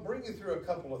 I'll bring you through a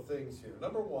couple of things here.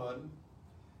 Number one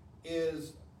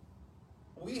is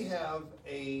we have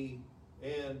a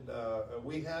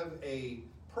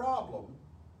problem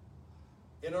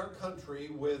in our country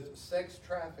with sex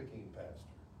trafficking, Pastor.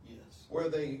 Yes. Where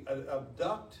they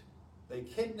abduct, they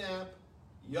kidnap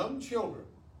young children,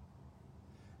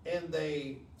 and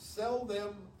they sell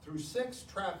them through sex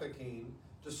trafficking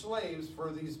to slaves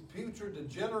for these future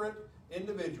degenerate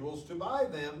individuals to buy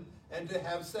them and to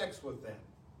have sex with them.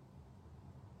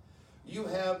 You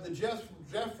have the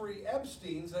Jeffrey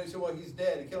Epsteins, and they say, well, he's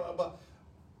dead.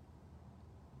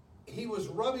 He was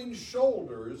rubbing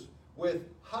shoulders with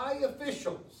high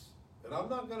officials, and I'm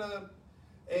not going to,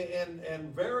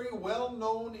 and very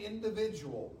well-known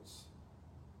individuals,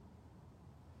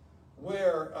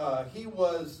 where he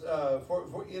was,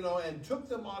 and took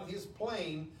them on his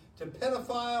plane to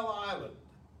Pedophile Island,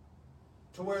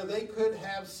 to where they could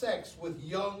have sex with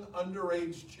young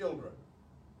underage children.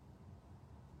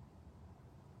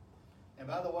 And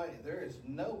by the way, there is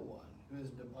no one who has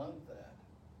debunked that.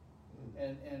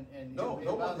 And No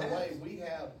by one the has. way, we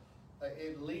have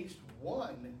at least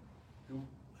one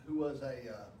who was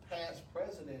a past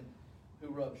president who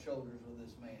rubbed shoulders with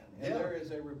this man. And Yeah. there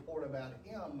is a report about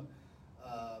him.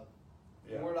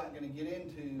 Yeah. We're not going to get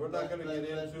into. We're not going to get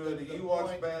into it. the You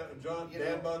watch point,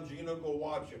 Dan Bongino, go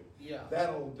watch it. Yeah.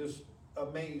 That'll just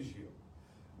amaze you.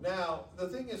 Now, the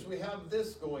thing is, we have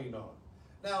this going on.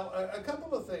 Now, a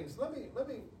couple of things. Let me.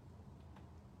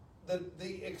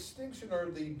 The extinction or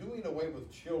the doing away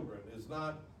with children is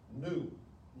not new.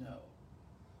 No.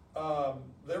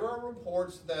 There are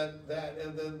reports that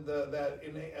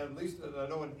at least I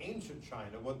know in ancient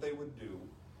China, what they would do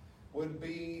would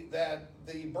be that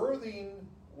the birthing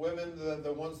women,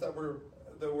 the ones that were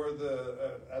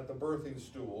at the birthing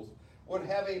stools, would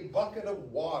have a bucket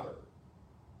of water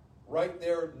right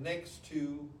there next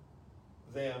to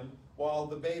them while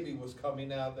the baby was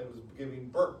coming out that was giving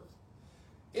birth.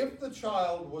 If the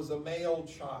child was a male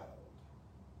child,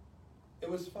 it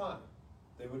was fine.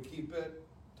 They would keep it,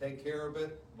 take care of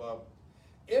it. Well,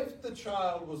 if the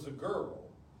child was a girl,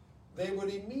 they would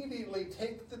immediately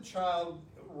take the child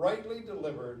rightly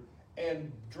delivered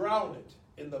and drown it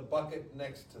in the bucket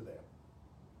next to them.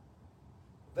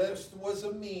 This was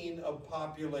a mean of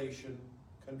population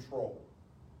control.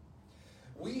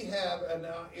 We have,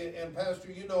 and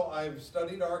Pastor, you know, I've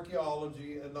studied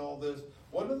archaeology and all this.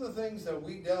 One of the things that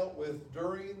we dealt with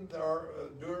during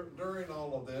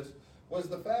all of this was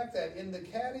the fact that in the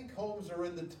catacombs or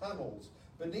in the tunnels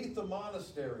beneath the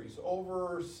monasteries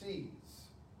overseas,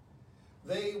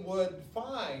 they would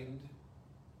find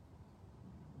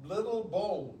little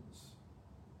bones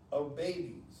of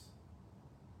babies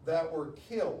that were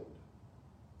killed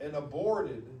and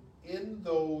aborted in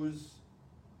those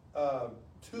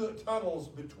two tunnels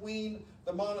between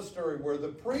the monastery where the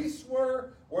priests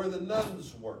were, where the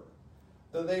nuns were.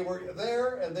 That they were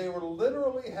there and they were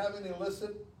literally having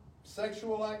illicit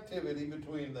sexual activity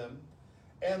between them,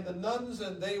 and the nuns,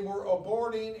 and they were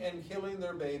aborting and killing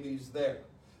their babies there.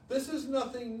 This is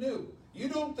nothing new. You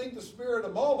don't think the spirit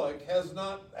of Molech has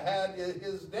not had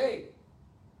his day.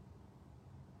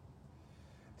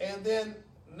 And then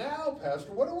now,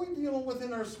 Pastor, what are we dealing with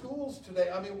in our schools today?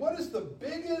 I mean, what is the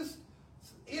biggest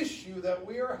issue that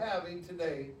we are having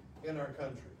today in our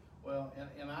country? Well,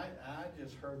 and I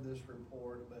just heard this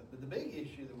report, but the big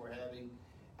issue that we're having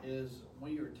is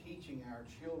we are teaching our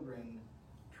children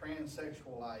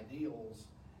transsexual ideals,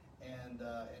 and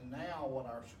now what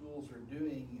our schools are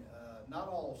doing, not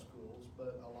all schools,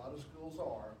 but a lot of schools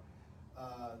are,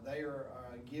 they are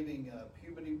giving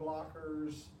puberty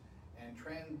blockers and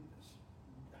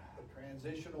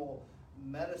transitional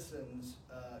medicines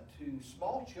to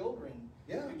small children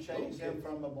to change them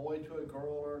from a boy to a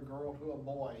girl or a girl to a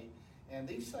boy. And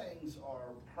these things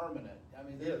are permanent. I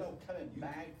mean, there's no coming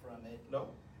back from it. No.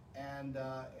 And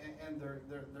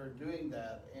they're doing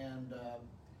that. And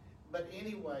but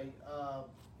anyway,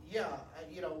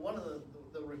 one of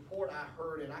the report I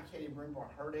heard, and I can't even remember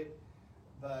I heard it,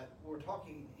 but we're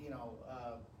talking,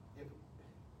 if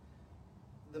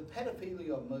the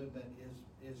pedophilia movement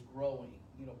is growing,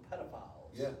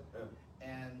 pedophiles. Yeah.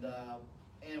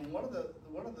 And one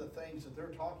of the things that they're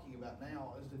talking about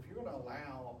now is if you're going to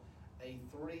allow a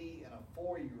 3 and a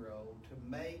 4-year-old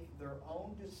to make their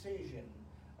own decision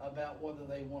about whether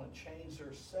they want to change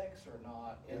their sex or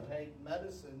not and take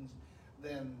medicines,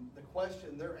 then the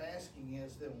question they're asking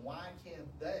is, then why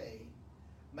can't they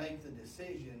make the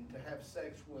decision to have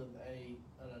sex with an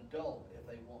adult if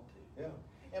they want to? Yeah.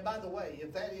 And by the way,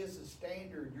 if that is the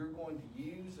standard you're going to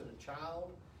use at a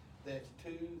child that's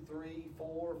 2, 3,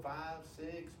 4, 5,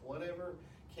 6, whatever,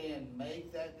 can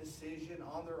make that decision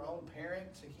on their own,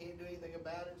 parents can't do anything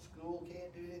about it, school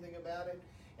can't do anything about it,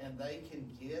 and they can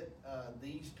get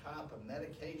these type of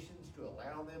medications to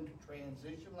allow them to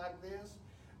transition like this,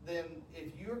 then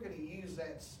if you're going to use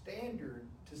that standard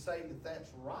to say that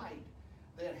that's right,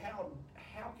 then how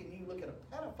can you look at a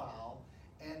pedophile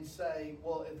and say,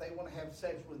 well, if they want to have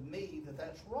sex with me,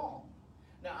 that's wrong?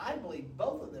 Now, I believe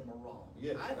both of them are wrong.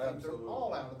 Yes, I think absolutely. they're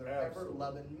all out of their Absolutely.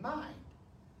 ever-loving mind.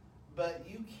 But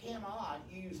you cannot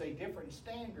use a different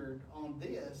standard on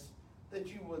this that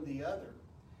you would the other.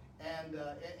 And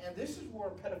this is where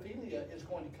pedophilia is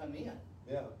going to come in.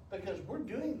 Yeah. Because we're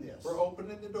doing this. We're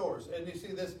opening the doors. And you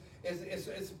see this,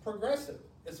 it's progressive.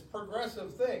 It's a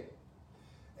progressive thing.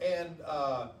 And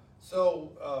I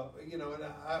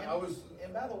was...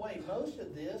 And by the way, most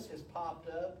of this has popped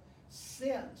up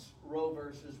since Roe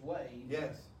versus Wade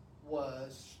Yes.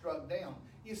 was struck down.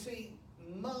 You see,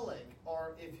 Molech,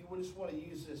 or if you just want to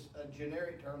use this a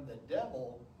generic term, the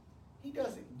devil, he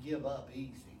doesn't give up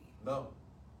easy. No.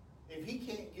 If he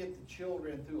can't get the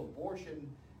children through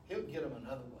abortion, he'll get them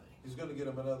another way. He's going to get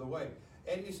them another way.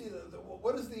 And you see,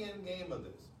 what is the end game of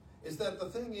this? Is that the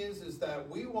thing is that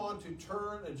we want to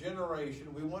turn a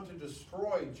generation, we want to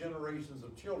destroy generations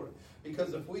of children.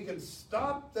 Because if we can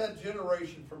stop that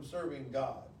generation from serving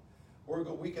God,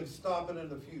 we can stop it in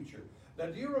the future. Now,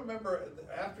 do you remember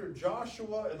after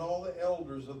Joshua and all the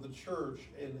elders of the church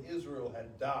in Israel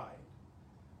had died,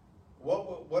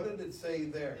 what did it say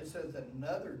there? It says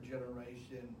another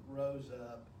generation rose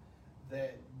up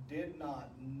that did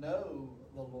not know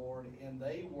the Lord, and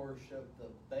they worshiped the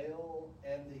Baal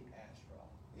and the Ashtaroth.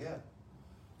 Yeah.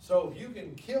 So if you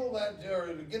can kill that,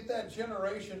 or get that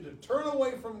generation to turn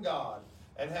away from God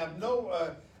and have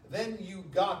then you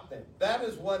got them. That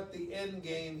is what the end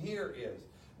game here is.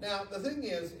 Now the thing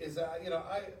is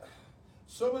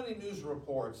so many news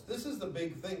reports. This is the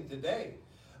big thing today.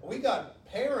 We got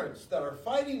parents that are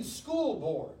fighting school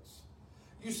boards.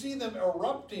 You see them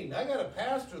erupting. I got a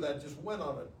pastor that just went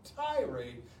on a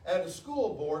tirade at a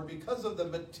school board because of the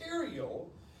material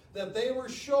that they were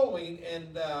showing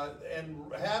and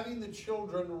having the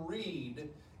children read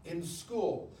in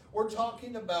school. We're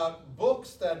talking about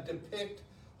books that depict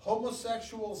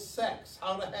homosexual sex,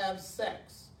 how to have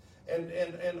sex,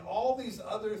 and all these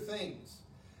other things.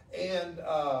 And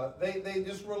they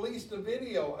just released a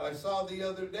video I saw the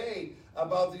other day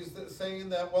about these saying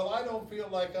that, well, I don't feel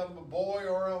like I'm a boy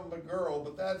or I'm a girl,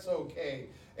 but that's okay.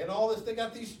 And all this, they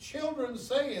got these children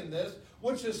saying this,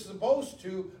 which is supposed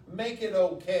to make it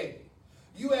okay.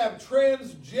 You have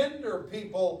transgender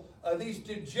people, these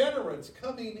degenerates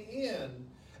coming in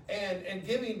and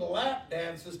giving lap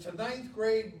dances to 9th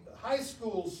grade high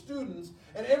school students,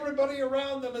 and everybody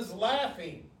around them is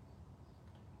laughing.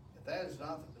 If that is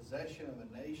not the possession of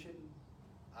a nation,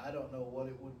 I don't know what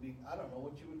it would be. I don't know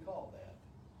what you would call that.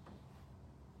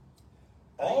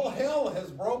 All hell has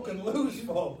broken loose,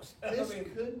 folks. This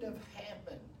couldn't have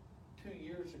happened 2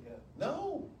 years ago.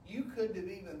 No. You couldn't have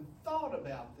even thought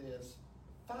about this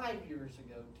 5 years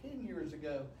ago, 10 years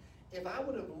ago. If I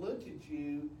would have looked at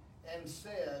you and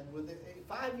said,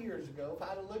 5 years ago, if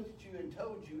I'd have looked at you and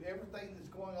told you everything that's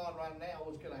going on right now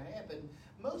was going to happen,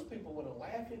 most people would have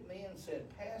laughed at me and said,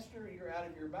 Pastor, you're out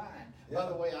of your mind. Yeah. By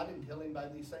the way, I didn't tell anybody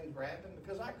these things were happening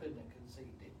because I couldn't have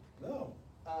conceived it. No.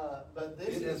 But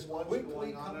this is what's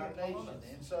going on in our nation. Us.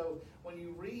 And so when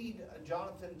you read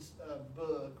Jonathan's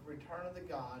book, Return of the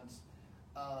Gods,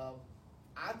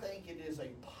 I think it is a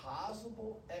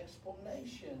plausible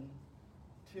explanation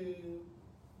to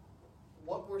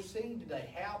what we're seeing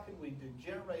today. How can we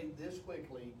degenerate this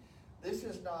quickly? This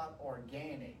is not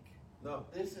organic. No.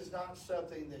 This is not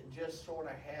something that just sort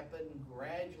of happened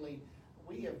gradually.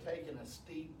 We have taken a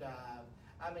steep dive.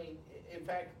 I mean, in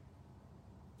fact,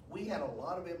 we had a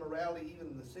lot of immorality even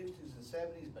in the 60s and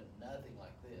 70s, but nothing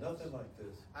like this. Nothing like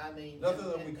this. I mean, nothing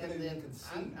that we couldn't even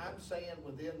conceive. I'm saying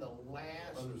within the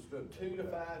last Understood. 2 to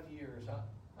 5 years,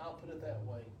 I'll put it that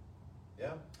way.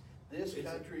 Yeah. This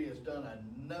country has done a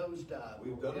nosedive.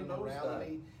 We've done a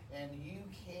immorality, and you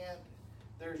can't.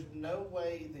 There's no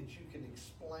way that you can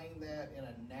explain that in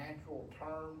a natural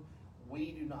term.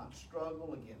 We do not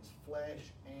struggle against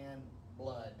flesh and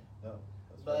blood, No.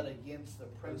 but against the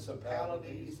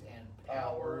principalities and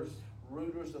powers,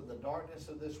 rulers of the darkness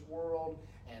of this world,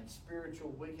 and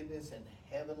spiritual wickedness in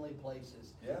heavenly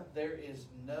places. Yeah. There is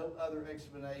no other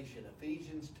explanation.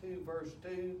 Ephesians 2, verse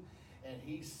 2, and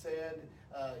he said,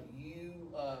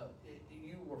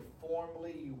 you were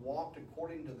formerly, you walked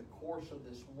according to the course of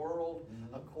this world,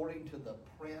 according to the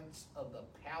prince of the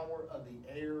power of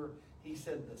the air. He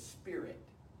said the spirit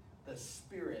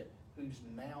who's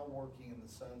now working in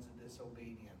the sons of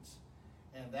disobedience.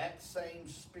 And that same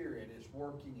spirit is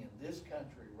working in this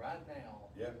country right now.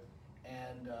 Yep.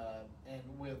 And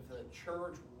with the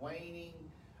church waning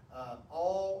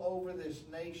all over this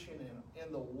nation and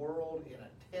in the world in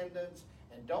attendance,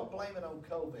 and don't blame it on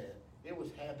COVID. It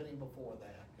was happening before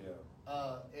that.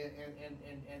 Yeah.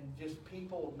 And just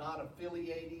people not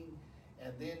affiliating,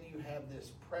 and then you have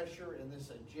this pressure and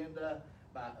this agenda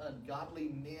by ungodly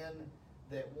men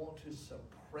that want to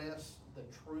suppress the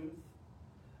truth.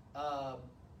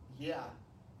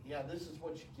 This is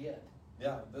what you get.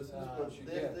 Yeah, this is what you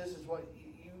get. This is what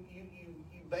you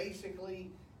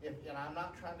basically, and I'm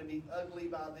not trying to be ugly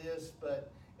by this,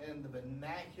 but in the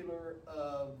vernacular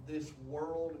of this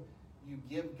world, you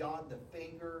give God the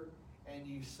finger and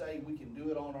you say we can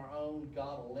do it on our own.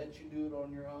 God will let you do it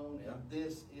on your own, and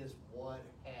this is what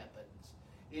happens.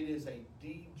 It is a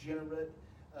degenerate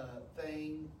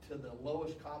thing to the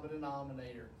lowest common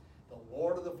denominator. The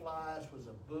Lord of the Flies was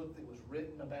a book that was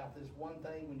written about this one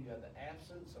thing when you have the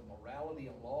absence of morality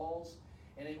and laws,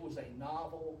 and it was a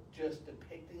novel just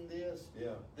depicting this. Yeah.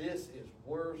 This is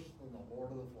worse than the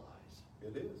Lord of the Flies.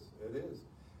 It is. It is.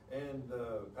 And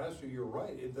Pastor, you're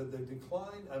right. The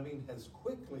decline, has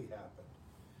quickly happened.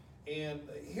 And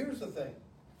here's the thing.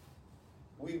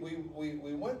 We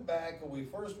went back and we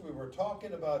were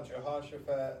talking about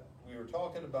Jehoshaphat. We were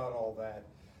talking about all that.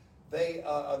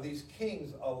 These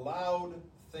kings allowed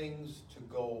things to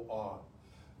go on.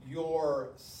 Your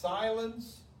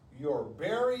silence, your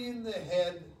burying the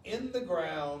head in the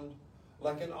ground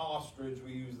like an ostrich.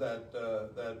 We use that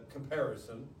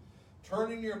comparison.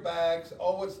 Turning your backs.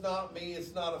 Oh, it's not me.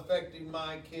 It's not affecting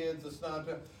my kids. It's not.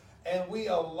 And we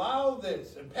allow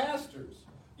this. And pastors,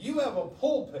 you have a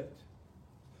pulpit.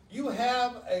 You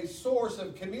have a source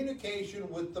of communication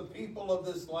with the people of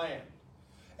this land.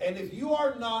 And if you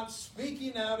are not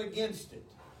speaking out against it,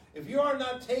 if you are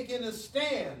not taking a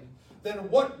stand, then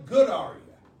what good are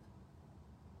you?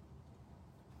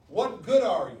 What good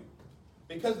are you?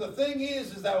 Because the thing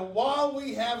is that while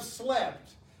we have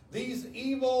slept, this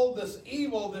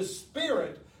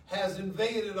spirit has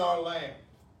invaded our land.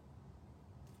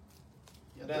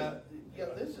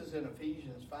 This is in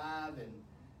Ephesians 5,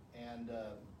 and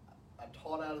I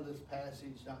taught out of this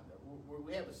passage.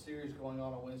 We have a series going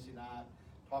on Wednesday night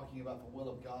talking about the will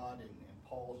of God and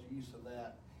Paul's use of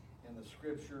that in the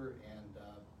Scripture.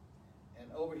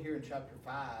 And over here in chapter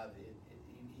 5,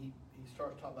 he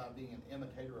starts talking about being an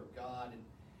imitator of God.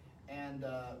 And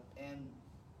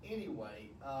anyway,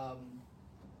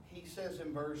 he says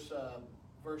in verse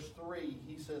 3,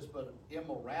 he says, but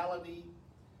immorality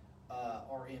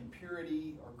or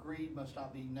impurity or greed must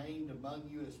not be named among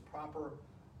you as proper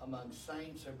among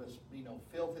saints. There must be no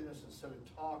filthiness instead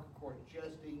of talk, of course,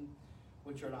 jesting,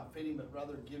 which are not fitting, but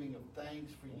rather giving of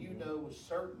thanks. For you know with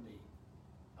certainty,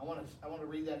 I want to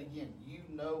read that again. You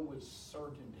know with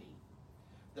certainty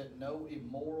that no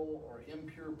immoral or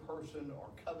impure person or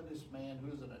covetous man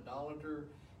who is an idolater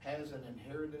has an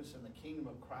inheritance in the kingdom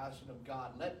of Christ and of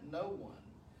God. Let no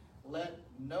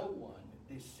one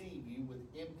deceive you with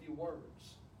empty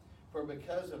words. For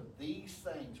because of these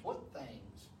things, what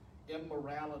things?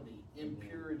 Immorality,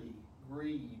 impurity,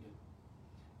 greed.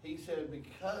 He said,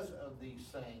 because of these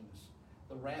things,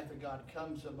 the wrath of God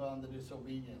comes upon the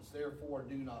disobedience. Therefore,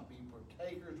 do not be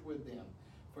partakers with them.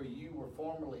 For you were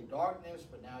formerly darkness,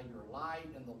 but now you are light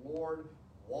in the Lord.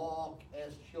 Walk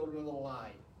as children of the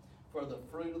light. For the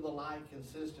fruit of the light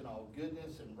consists in all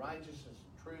goodness and righteousness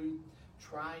and truth,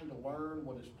 trying to learn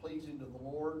what is pleasing to the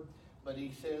Lord. But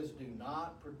he says, do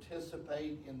not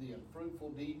participate in the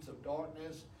unfruitful deeds of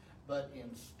darkness, but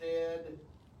instead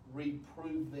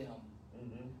reprove them.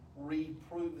 Mm-hmm.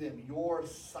 Reprove them. Your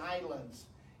silence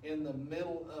in the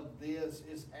middle of this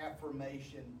is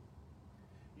affirmation.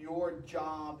 Your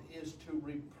job is to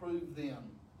reprove them.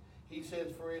 He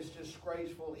says, for it's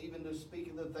disgraceful even to speak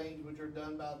of the things which are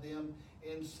done by them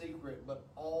in secret, but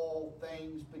all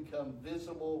things become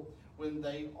visible when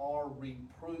they are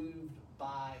reproved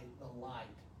by the light.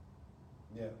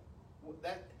 Yeah.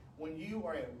 When you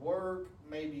are at work,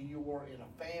 maybe you are in a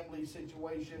family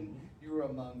situation, you're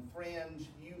among friends,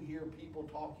 you hear people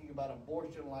talking about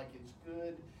abortion like it's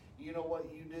good. You know what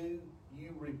you do?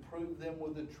 You reprove them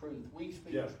with the truth. We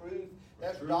speak truth.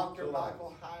 That's truth Dr.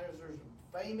 Michael Heiser's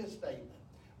famous statement.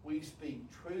 We speak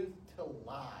truth to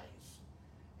lies.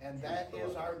 And that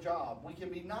is our job. We can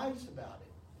be nice about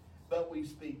it, but we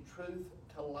speak truth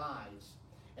to lies.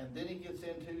 And then he gets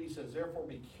into, he says, therefore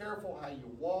be careful how you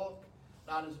walk,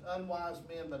 not as unwise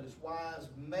men, but as wise,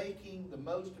 making the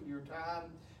most of your time,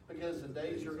 because the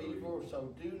days are evil. So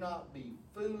do not be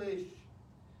foolish,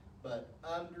 but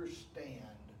understand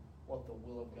what the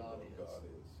will of God is.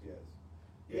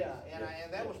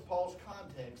 And that was Paul's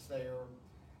context there.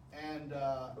 And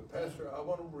but Pastor, I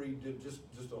want to read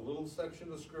just a little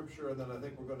section of Scripture, and then I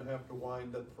think we're going to have to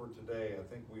wind up for today. I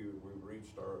think we've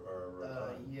reached our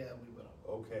time. Yeah, we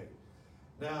will. Okay.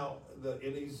 Now,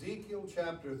 in Ezekiel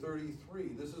chapter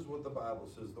 33, this is what the Bible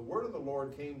says. The word of the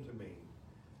Lord came to me,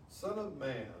 Son of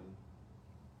man,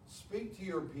 speak to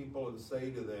your people and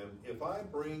say to them, if I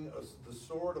bring the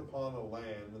sword upon a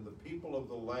land, and the people of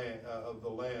the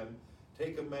land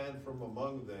take a man from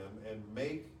among them and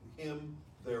make him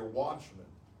their watchman,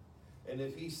 and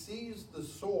if he sees the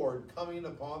sword coming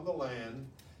upon the land,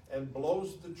 and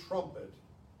blows the trumpet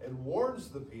and warns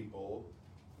the people,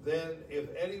 then if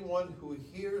anyone who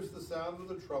hears the sound of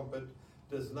the trumpet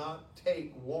does not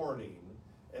take warning,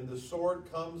 and the sword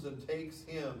comes and takes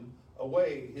him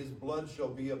away, his blood shall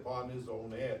be upon his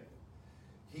own head.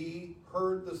 He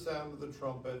heard the sound of the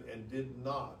trumpet and did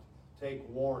not take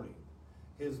warning.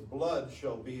 His blood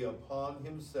shall be upon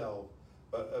himself.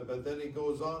 But then he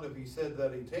goes on, if he said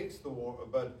that he takes the warning,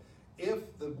 but if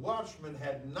the watchman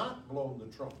had not blown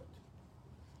the trumpet,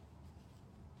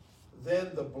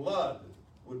 then the blood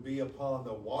would be upon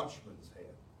the watchman's head.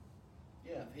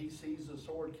 Yeah, if he sees the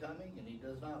sword coming and he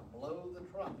does not blow the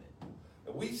trumpet.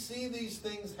 And we see these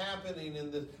things happening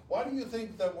in this. Why do you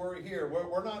think that we're here?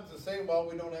 We're not to say, well,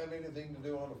 we don't have anything to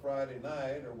do on a Friday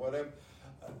night or whatever.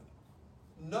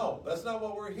 No, that's not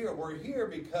what we're here. We're here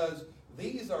because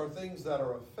these are things that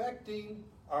are affecting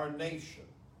our nation.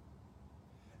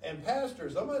 And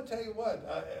pastors, I'm going to tell you what,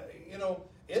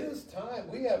 it is time.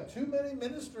 We have too many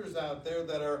ministers out there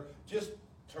that are just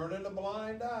turning a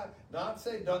blind eye. Not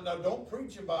say, don't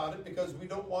preach about it because we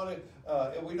don't want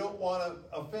to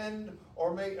offend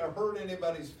or hurt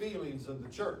anybody's feelings in the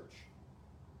church.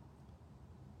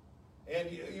 And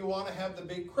you want to have the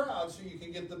big crowd so you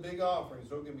can get the big offerings.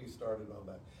 Don't get me started on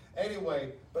that.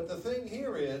 Anyway, but the thing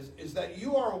here is that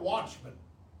you are a watchman.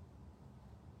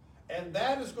 And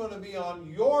that is going to be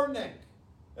on your neck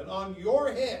and on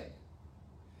your head.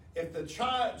 If the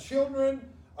children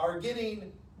are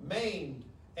getting maimed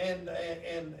and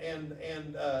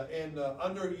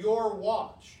under your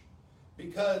watch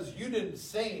because you didn't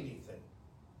say anything,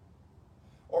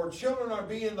 or children are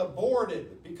being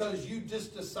aborted because you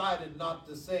just decided not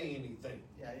to say anything.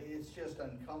 Yeah, it's just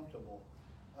uncomfortable.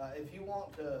 If you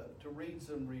want to read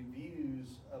some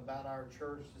reviews about our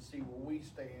church to see where we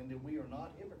stand, and we are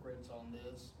not hypocrites on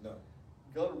this, no.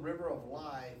 Go to River of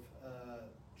Life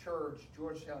Church,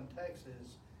 Georgetown,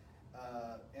 Texas,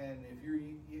 and if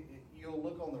you'll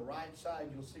look on the right side,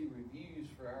 you'll see reviews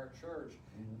for our church.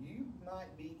 Mm-hmm. You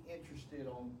might be interested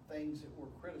on things that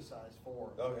we're criticized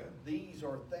for. Okay. These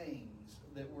are things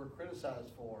that we're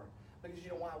criticized for because you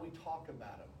know why? We talk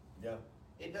about them. Yeah.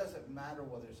 It doesn't matter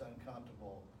whether it's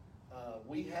uncomfortable.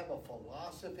 We have a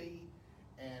philosophy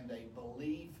and a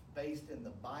belief based in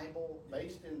the Bible,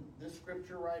 based in this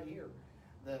scripture right here,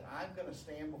 that I'm going to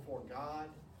stand before God.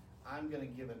 I'm going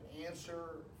to give an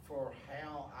answer for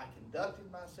how I conducted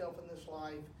myself in this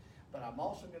life, but I'm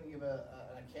also going to give an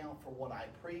account for what I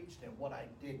preached and what I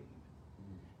didn't.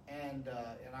 And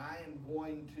I am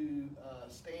going to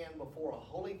stand before a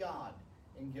holy God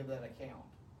and give that account.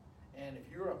 And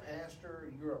if you're a pastor,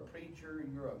 you're a preacher,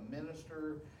 you're a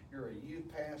minister, you're a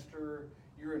youth pastor,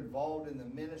 you're involved in the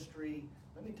ministry,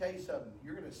 let me tell you something.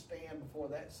 You're going to stand before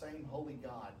that same holy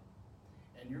God,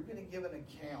 and you're going to give an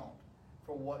account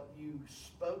for what you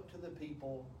spoke to the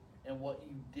people and what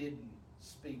you didn't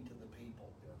speak to the people.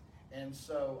 Yeah. And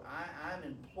so I'm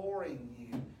imploring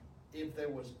you, if there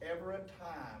was ever a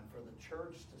time for the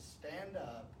church to stand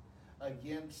up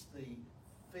against the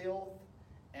filth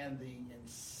and the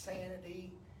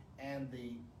insanity and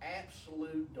the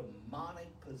absolute demonic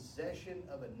possession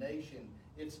of a nation,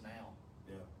 it's now.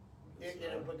 Yeah.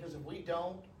 Because if we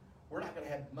don't, we're not going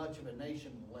to have much of a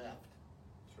nation left.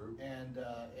 True. And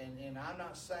I'm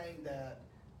not saying that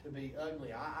to be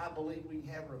ugly. I believe we can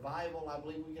have revival. I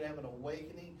believe we can have an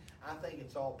awakening. I think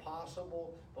it's all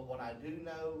possible. But what I do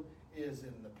know is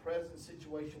in the present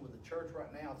situation with the church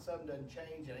right now, if something doesn't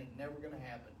change, it ain't never going to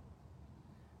happen.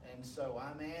 And so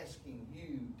I'm asking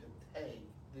you to take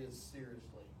this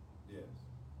seriously. Yes,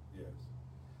 yes.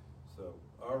 So,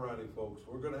 all righty, folks,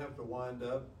 we're going to have to wind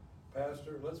up.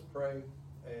 Pastor, let's pray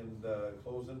and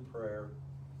close in prayer.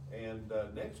 And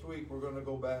next week we're going to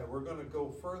go back. We're going to go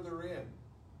further in.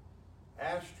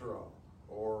 Ashtaroth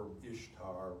or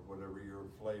Ishtar, whatever your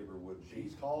flavor would be.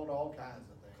 She's called all kinds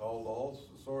of things. Called all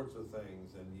sorts of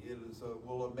things, and it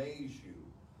will amaze you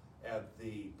at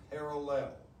the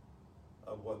parallel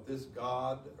of what this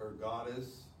God or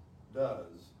goddess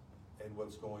does and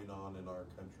what's going on in our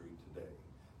country today.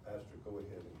 Pastor, go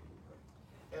ahead and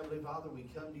pray. Heavenly Father, we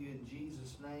come to you in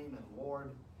Jesus' name, and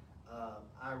Lord,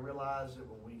 I realize that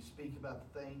when we speak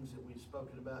about the things that we've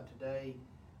spoken about today,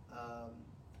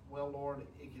 well, Lord,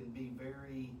 it can be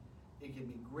grieving. It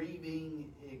can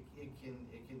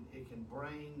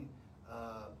bring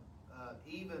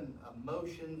even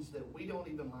emotions that we don't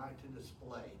even like to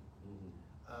display. Mm-hmm.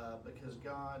 Because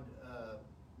God,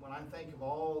 when I think of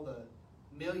all the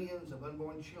millions of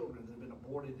unborn children that have been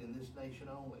aborted in this nation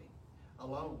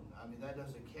alone, I mean, that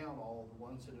doesn't count all the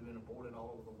ones that have been aborted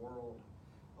all over the world,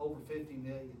 over 50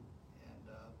 million.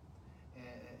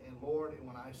 And Lord,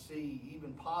 when I see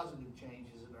even positive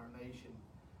changes in our nation,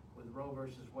 with Roe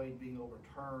versus Wade being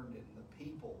overturned and the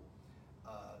people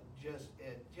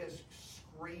just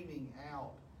screaming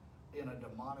out in a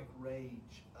demonic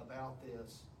rage about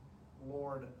this,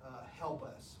 Lord, help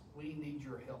us. We need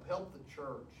your help. Help the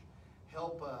church.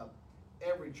 Help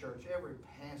every church, every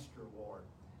pastor, Lord,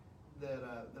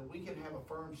 that we can have a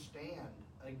firm stand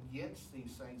against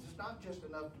these things. It's not just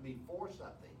enough to be for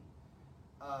something.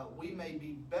 We may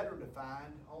be better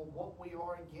defined on what we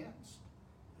are against.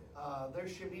 There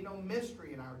should be no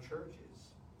mystery in our churches.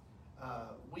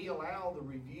 We allow the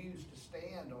reviews to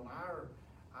stand on our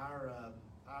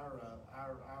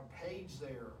page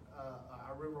there,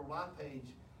 our River of Life page,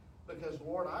 because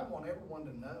Lord, I want everyone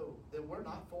to know that we're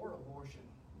not for abortion.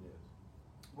 Yes.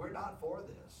 We're not for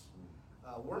this.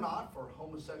 We're not for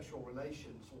homosexual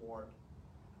relations, Lord.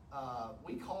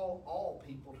 We call all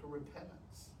people to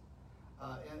repentance.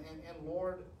 And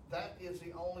Lord, that is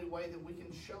the only way that we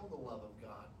can show the love of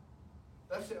God.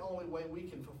 That's the only way we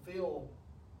can fulfill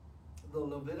the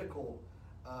Levitical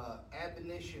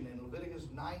admonition in Leviticus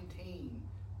 19,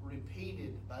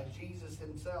 repeated by Jesus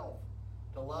himself,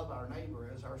 to love our neighbor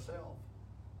as ourselves.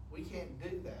 We can't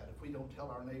do that if we don't tell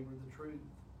our neighbor the truth.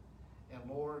 And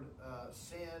Lord,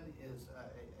 sin is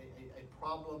a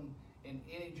problem in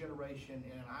any generation.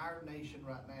 In our nation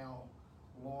right now,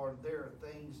 Lord, there are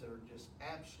things that are just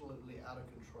absolutely out of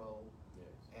control.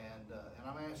 Yes. And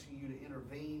I'm asking you to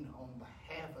intervene on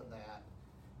behalf of that.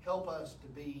 Help us to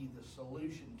be the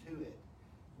solution to it.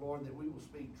 Lord, that we will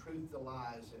speak truth to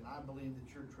lies, and I believe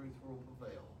that your truth will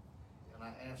prevail. And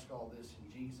I ask all this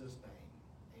in Jesus'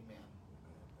 name. Amen.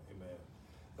 Amen.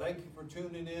 Thank you for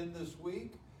tuning in this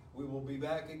week. We will be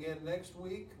back again next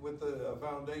week with the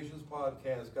Foundations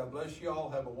podcast. God bless you all.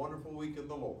 Have a wonderful week in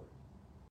the Lord.